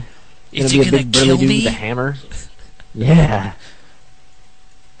 dude? Is Gonna he be a gonna big burly kill dude me? with a hammer? Yeah.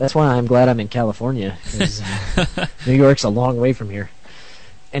 That's why I'm glad I'm in California, 'cause, New York's a long way from here.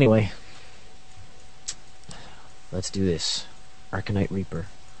 Anyway. Let's do this. Arcanite Reaper.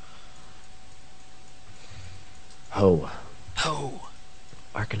 Ho. Ho.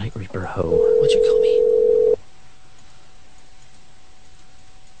 Arcanite Reaper Ho. What'd you call me?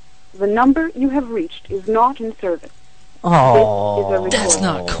 The number you have reached is not in service. Oh, That's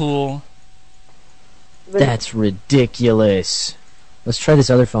not cool. That's ridiculous. Let's try this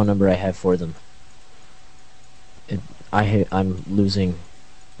other phone number I have for them. I'm losing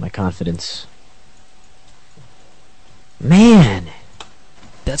my confidence. Man!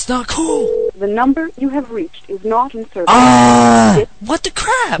 That's not cool. The number you have reached is not in service. Ah! What the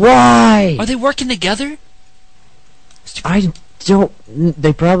crap? Why? Are they working together? I don't...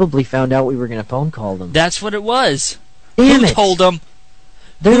 They probably found out we were going to phone call them. That's what it was. Damn Who it! told them?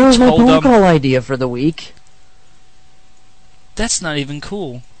 There Who was my told phone them? call idea for the week. That's not even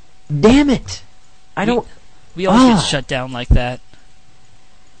cool. Damn it! I don't... We always Ah. get shut down like that.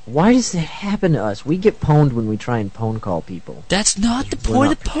 Why does that happen to us? We get pwned when we try and pwn call people. That's not the We're point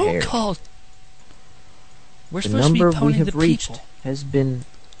not of phone prepared. call. We're The supposed to be number we phoning have the reached people. has been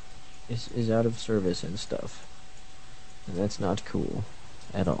is out of service and stuff. And that's not cool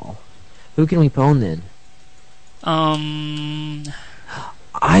at all. Who can we pwn then?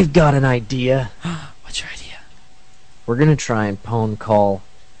 I've got an idea. What's your idea? We're gonna try and pwn call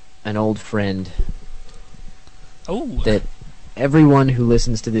an old friend. Oh. That everyone who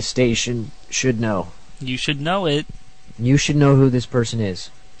listens to this station should know. You should know it. You should know who this person is.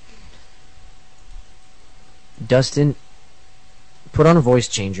 Dustin, put on a voice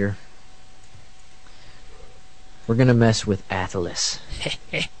changer. We're gonna mess with Athalis.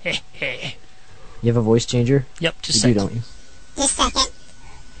 You have a voice changer? Yep, just you a do, second. don't you? Just a second.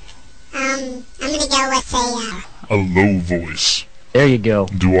 I'm gonna go with A low voice. There you go.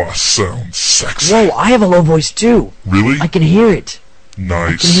 Do I sound sexy? Whoa, I have a low voice too. Really? I can hear it.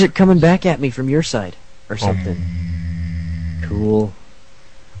 Nice. I can hear it coming back at me from your side or something. Cool.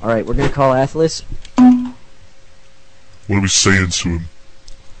 Alright, we're gonna call Athalis. What are we saying to him?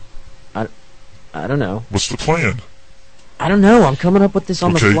 I don't know. What's the plan? I don't know. I'm coming up with this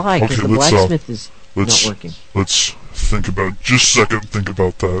on the fly because the let's, blacksmith is let's, not working. Let's think about just a second. Think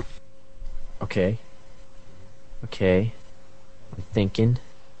about that. Okay. Okay. I'm thinking.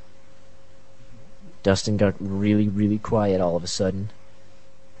 Dustin got really, really quiet all of a sudden.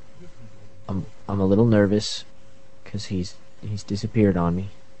 I'm a little nervous because he's disappeared on me.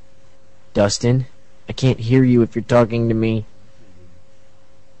 Dustin, I can't hear you if you're talking to me.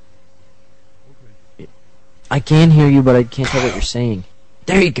 I can hear you, but I can't tell what you're saying.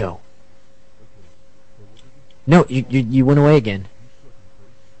 There you go. No, you went away again.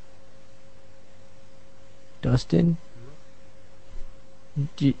 Dustin?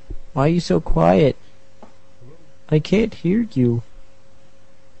 Why are you so quiet? I can't hear you.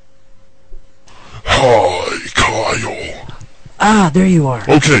 Hi, Kyle. Ah, there you are.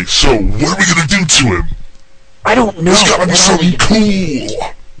 Okay, so what are we gonna do to him? I don't know. There's gotta be What are we something cool.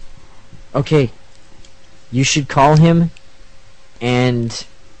 Okay. You should call him and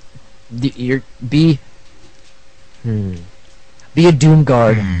be a Doom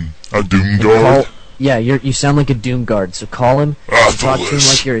Guard. A Doom Guard? Yeah, you sound like a Doom Guard, so call him and talk to him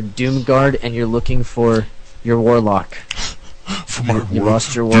like you're a Doom Guard and you're looking for your Warlock. For my You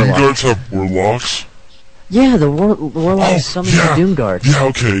lost your Doom Warlock. Guards have Warlocks? Yeah, the Warlock is summoning the Doom Guard. Yeah,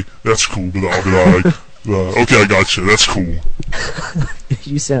 okay, that's cool, but I'll be like, okay, I got you, that's cool.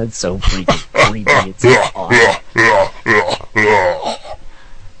 You sound so freaking creepy. It's awesome.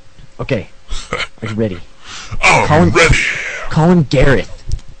 Okay, are you ready? I'm ready. Call him Gareth.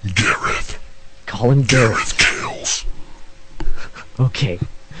 Gareth. Call him Gareth. Gareth Kills. Okay.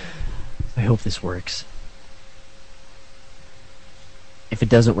 I hope this works. If it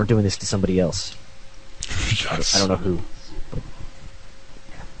doesn't, we're doing this to somebody else. Yes. I don't know who. But...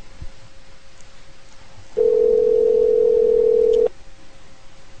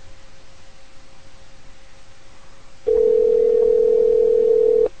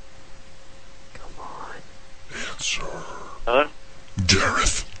 Come on. Answer. Hello?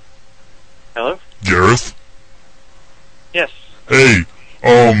 Gareth. Hello? Gareth? Yes. Hey,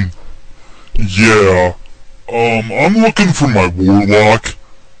 yeah. I'm looking for my Warlock.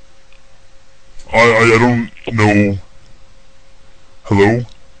 I don't know. Hello?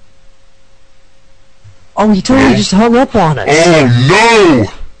 Oh, he totally just hung up on us. Oh, no!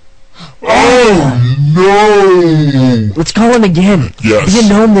 Oh, no! Let's call him again. Yes. Be a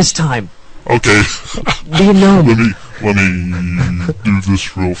gnome this time. Okay. Be a gnome. Let me do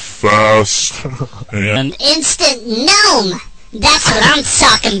this real fast. And Instant gnome! That's what I'm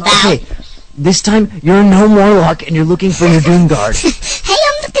talking about! Okay, this time you're a gnome warlock and you're looking for your Doom Guard. Hey,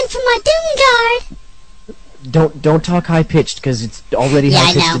 I'm looking for my Doom Guard! Don't talk high pitched because it's already Yeah,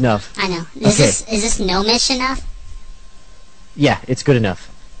 high pitched I know. enough. I know. Okay. Is this gnomish enough? Yeah, it's good enough.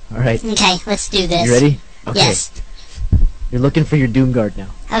 All right. Okay, let's do this. You ready? Okay. Yes. You're looking for your Doom Guard now.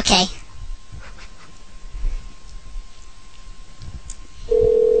 Okay.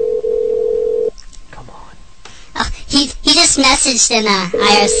 Oh, he just messaged in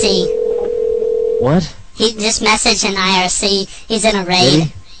IRC. What? He just messaged in IRC. He's in a raid.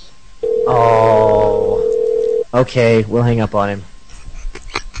 Really? Oh. Okay, we'll hang up on him.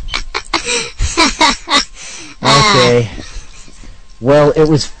 Okay. Well, it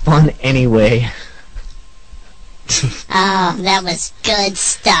was fun anyway. Oh, that was good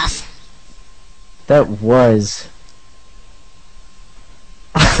stuff. That was.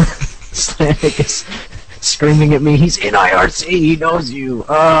 Slantic is screaming at me. He's in IRC. He knows you.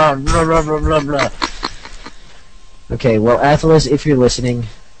 Blah, blah, blah, blah, blah. Okay, well, Athalis, if you're listening,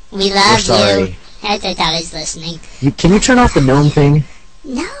 We love sorry. you. I thought I was listening. Can you turn off the gnome thing?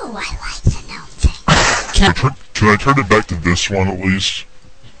 No, I like the gnome thing. Can I turn it back to this one at least?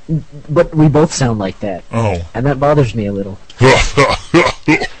 But we both sound like that. Oh. And that bothers me a little.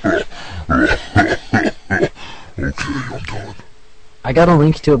 Okay, I'm done. I got a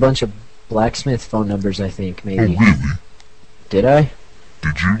link to a bunch of blacksmith phone numbers, I think, maybe. Oh, really? Did I?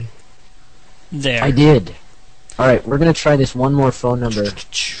 Did you? There. I did. Alright, we're gonna try this one more phone number,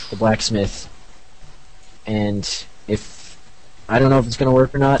 the blacksmith. And if... I don't know if it's gonna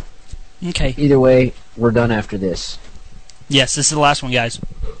work or not. Okay. Either way, we're done after this. Yes, this is the last one, guys.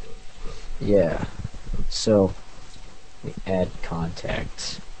 Yeah. So, we add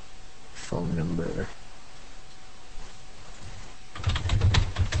contact. Phone number.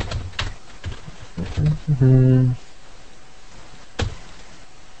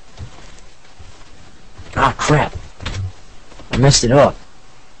 Ah, crap. I messed it up.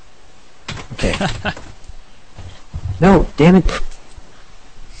 Okay. No, damn it.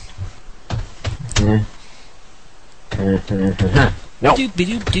 No. There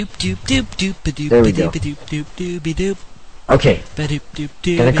we go. Okay.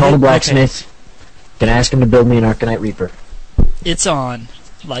 Gonna call the blacksmith. Gonna ask him to build me an Arcanite Reaper. It's on,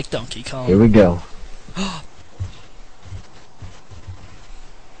 like Donkey Kong. Here we go.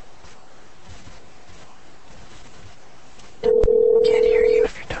 Can't hear you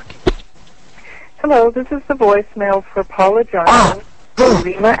if you're talking. Hello, this is the voicemail for Paula Johnson,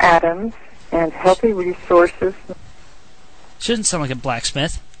 Lima Adams, and Healthy Resources. She doesn't sound like a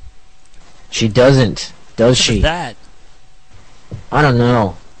blacksmith. She doesn't, does she? What's that? I don't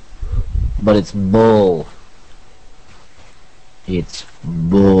know. But it's bull. It's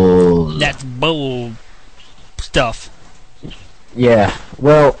bull. That's bull stuff. Yeah,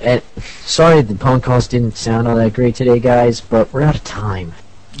 well, sorry the phone calls didn't sound all that great today, guys, but we're out of time.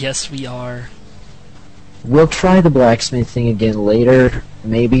 Yes, we are. We'll try the blacksmith thing again later,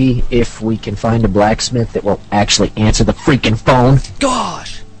 maybe, if we can find a blacksmith that will actually answer the freaking phone.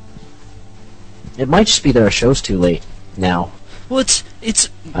 Gosh! It might just be that our show's too late now. Well, it's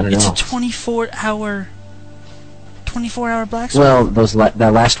I don't a know. 24-hour blacksmith. Well,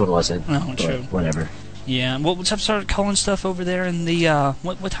 that last one wasn't. Oh, but true. Whatever. Yeah. What time started calling stuff over there in the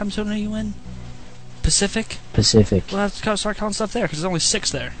what time zone are you in? Pacific. Pacific. We'll have to start calling stuff there because there's only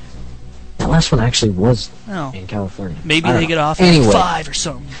 6 there. That last one actually was Oh. in California. Maybe I don't they know. get off Anyway, at 5 or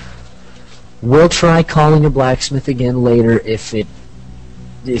something. We'll try calling a blacksmith again later if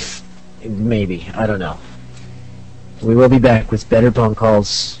maybe, I don't know. We will be back with better phone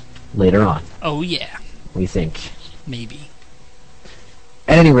calls later on, Oh yeah. we think. Maybe.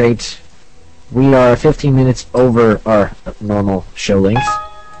 At any rate, we are 15 minutes over our normal show length,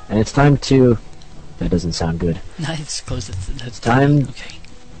 and it's time to... That doesn't sound good. Nice. Close it. That's Time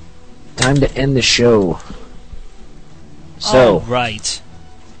to end the show. So, right.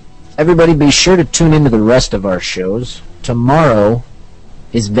 everybody be sure to tune into the rest of our shows. Tomorrow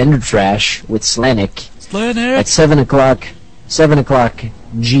is Vendor Trash with Slanik at 7 o'clock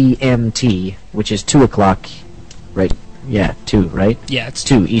GMT, which is 2 o'clock, right? Yeah, 2, right? Yeah, it's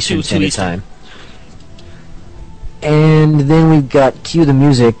 2 Eastern 2 Standard Eastern. Time. And then we've got Cue the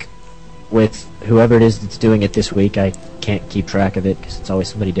Music with whoever it is that's doing it this week. I can't keep track of it because it's always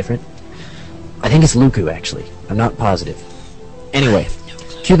somebody different. I think it's Luku, actually. I'm not positive. Anyway,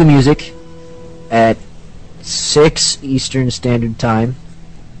 Cue the Music at 6 Eastern Standard Time.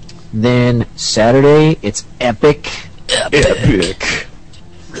 Then Saturday, it's Epic. Epic.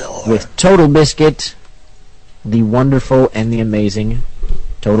 With Total Biscuit, the wonderful and the amazing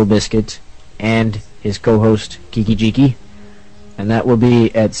Total Biscuit, and his co-host, Kiki Jiki. And that will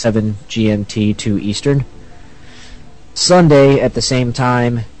be at 7 GMT 2 Eastern. Sunday, at the same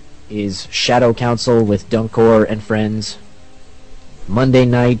time, is Shadow Council with Dunkor and friends. Monday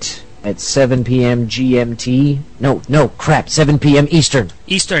night at 7 p.m. GMT. No, crap, 7 p.m. Eastern.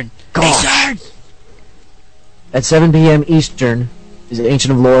 Eastern. Gosh. Eastern! At 7 p.m. Eastern is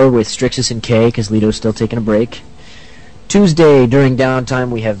Ancient of Lore with Strixus and K, because Lito's still taking a break. Tuesday, during downtime,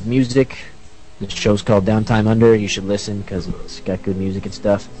 we have music. The show's called Downtime Under. You should listen, because it's got good music and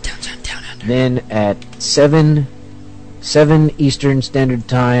stuff. Down under. Then at 7 Eastern Standard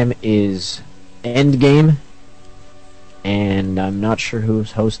Time is Endgame. And I'm not sure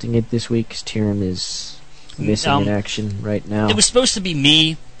who's hosting it this week, because Tyram is missing in action right now. It was supposed to be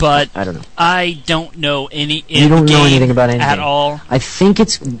me, but I don't know. I don't know any You don't know anything about Endgame at all. I think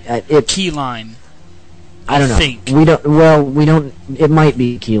it's Key Lime. I don't know. think. We don't. Well, we don't. It might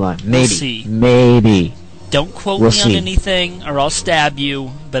be Key Lime. Maybe. We'll see. Maybe. Don't quote We'll me see. on anything, or I'll stab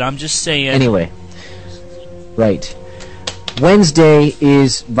you. But I'm just saying. Anyway. Right. Wednesday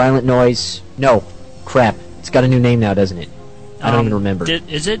is Violent Noise. No, crap. It's got a new name now, doesn't it? I don't even remember.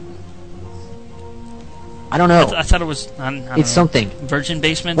 Is it? I don't know. I thought it was. I don't know. It's something. Virgin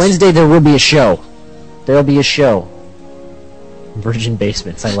Basements? Wednesday there will be a show. There'll be a show. Virgin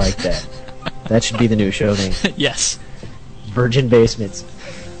Basements. I like that. That should be the new show name. Yes. Virgin Basements.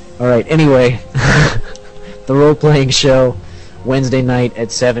 Alright, anyway. The role-playing show, Wednesday night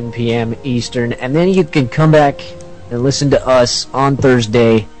at 7 p.m. Eastern. And then you can come back and listen to us on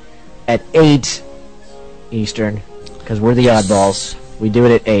Thursday at 8 Eastern. Because we're the oddballs. We do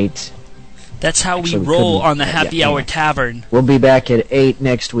it at 8. That's how Actually, we roll couldn't- on the Happy yeah, Hour yeah. Tavern. We'll be back at 8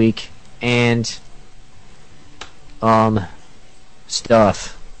 next week. And...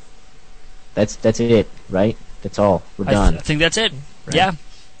 stuff. That's it, right? That's all. We're done. I think that's it. Right. Yeah.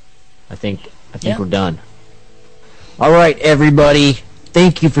 I think Yeah. we're done. All right, everybody.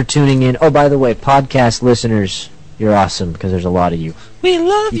 Thank you for tuning in. Oh, by the way, podcast listeners, you're awesome because there's a lot of you. We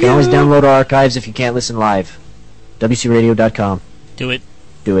love You can always download our archives if you can't listen live. WCRadio.com. Do it.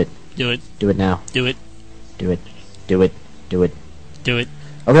 Do it. Do it. Do it now. Do it. Do it. Do it. Do it. Do it.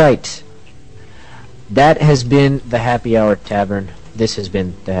 All right. That has been the Happy Hour Tavern. This has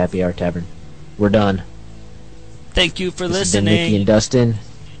been the Happy Hour Tavern. We're done. Thank you for This has been Nikki listening. and Dustin.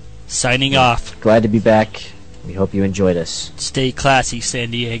 Signing off. Glad to be back. We hope you enjoyed us. Stay classy,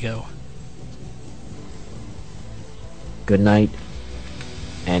 San Diego. Good night.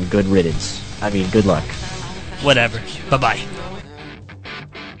 And good riddance. I mean, good luck. Whatever. Bye-bye.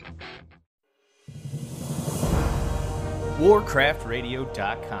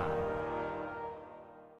 WarcraftRadio.com